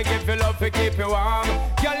after night, make you feel love to keep you warm.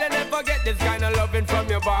 Girl, you never get this kind of loving from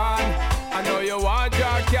your bond. I know you want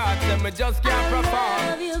your cats, and me just can't perform. I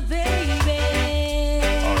love you, baby.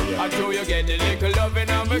 I know you get the little loving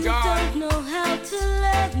on my God. You don't know how to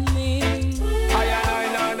love me. I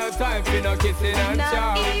know no time for no kissing and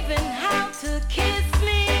chow. Not even how to kiss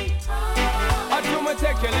me. I do me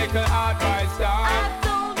take your little advice down. I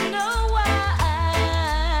don't know why.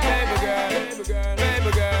 Baby girl,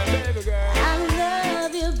 baby girl, baby girl. I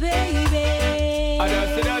love you, baby. I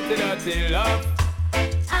dirty love.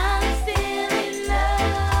 I'm still in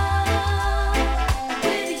love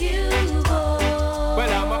with you, boy.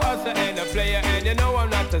 Well, I'm a hustler and a player, and you know I'm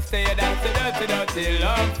not to stay. That's the dirty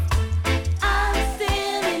love. I'm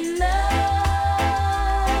still in love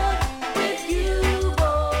with you,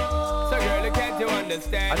 boy. So girl, can't you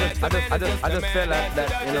understand? I just feel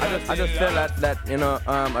that you know,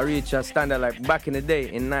 I reached a standard like back in the day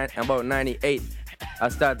in about 98. I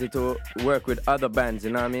started to work with other bands,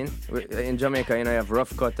 you know what I mean? In Jamaica, you know, you have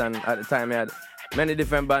Rough Cut, and at the time I had many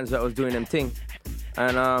different bands that was doing them thing.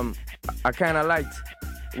 And I kind of liked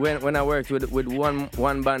when I worked with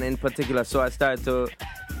one band in particular, so I started to,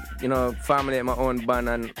 you know, formulate my own band.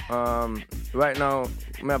 And right now,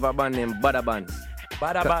 I have a band named Bada Bands.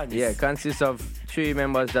 Bada Bands? Yeah, consists of 3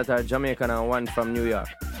 members that are Jamaican and 1 from New York.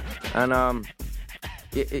 And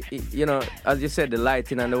you know, as you said, the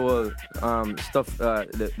lighting and the whole stuff,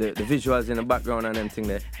 the visuals in the background and everything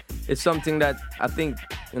there, it's something that I think,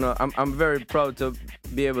 you know, I'm very proud to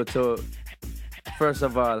be able to, first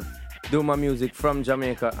of all, do my music from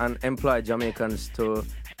Jamaica and employ Jamaicans to,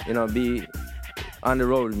 you know, be on the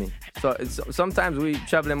road with me. So sometimes we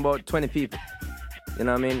traveling about 20 people. You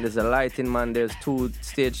know what I mean? There's a lighting man, there's 2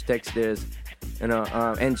 stage techs, there's, you know,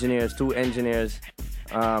 engineers, 2 engineers.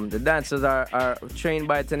 The dancers are trained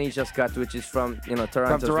by Tanisha Scott, which is from, you know,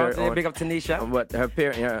 Toronto. From Toronto, big up Tanisha. But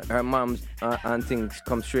her mom and things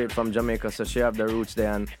come straight from Jamaica, so she have the roots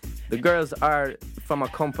there. And the girls are from a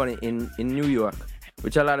company in New York,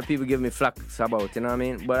 which a lot of people give me flack about, you know what I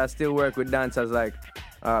mean? But I still work with dancers like,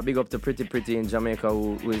 big up to Pretty in Jamaica,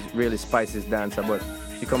 who is really spices dancer, but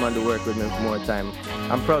she come on to work with me for more time.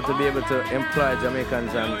 I'm proud to be able to employ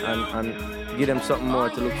Jamaicans and give them something more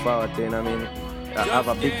to look forward to, you know what I mean? I have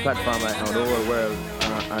a big platform right now, the whole world,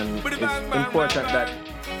 and it's important that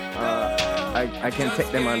I can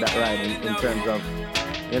take them on that ride in terms of,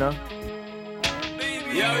 you know?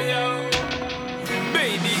 Yo,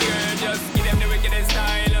 baby girl, just give them the wickedest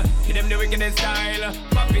style. Give them the wickedest style.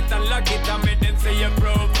 Pop it and lock it and make them say your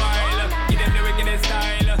profile. Give them the wickedest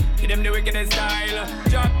style. Give them the wickedest style.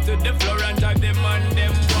 Drop to the floor and drive them on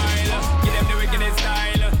them wild. Give them the wickedest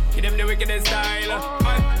style. Give them the wickedest style.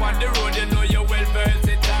 Up on the road, you know you're well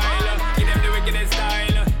versatile. Give them the wickedest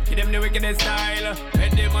style. Give them the wickedest style.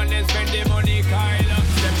 Spend the money, Kyle.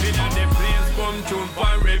 Stepping on the place, boom, tune,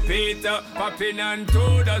 and repeat. Popping on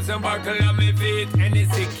 2 dozen buckle on my feet. Any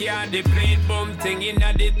sick can't deplete, boom, thing in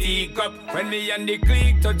the teacup. When me and the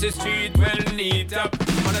clique touch the street, well neat up.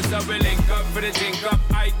 On a sub, we link up for the drink up.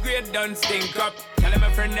 High grade done stink up. Tell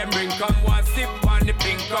my friend them bring come one sip on the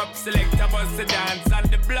pink up. Select a bus to dance and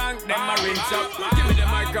the blank them a rinse up. Give me the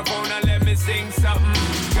microphone and let me sing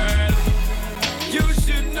something, girl. You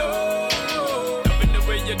should know. Loving the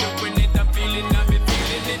way you're doing it, I'm feeling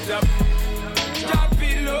it up. Drop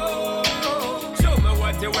it low. Show me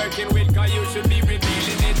what you're working with, cause you should be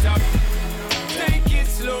revealing it up. Take it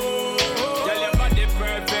slow. Tell your body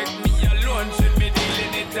perfect, me alone should be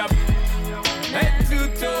dealing it up. Head to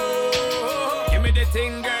toe. Give me the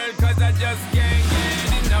thing, girl, cause I just can't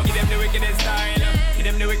get enough. Give them the wickedest style. Give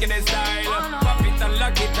them the wickedest style. Pop it and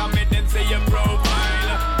lock it and make them say your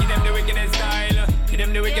profile. Give them the wickedest style. Give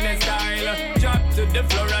them the wickedest style. Drop to the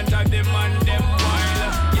floor and drive them on them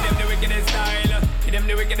wild. Give them the wickedest style. Give them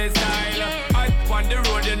the wickedest style. Up on the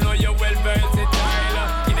road, you know you're well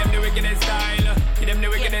versatile. Give them the wickedest style. Give them the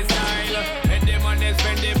wickedest style.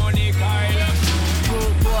 Spend the money, Kyle.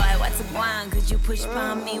 Oh boy, what's a one? Could you push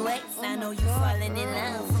upon me waist? I know you falling in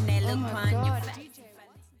love from that look on your face.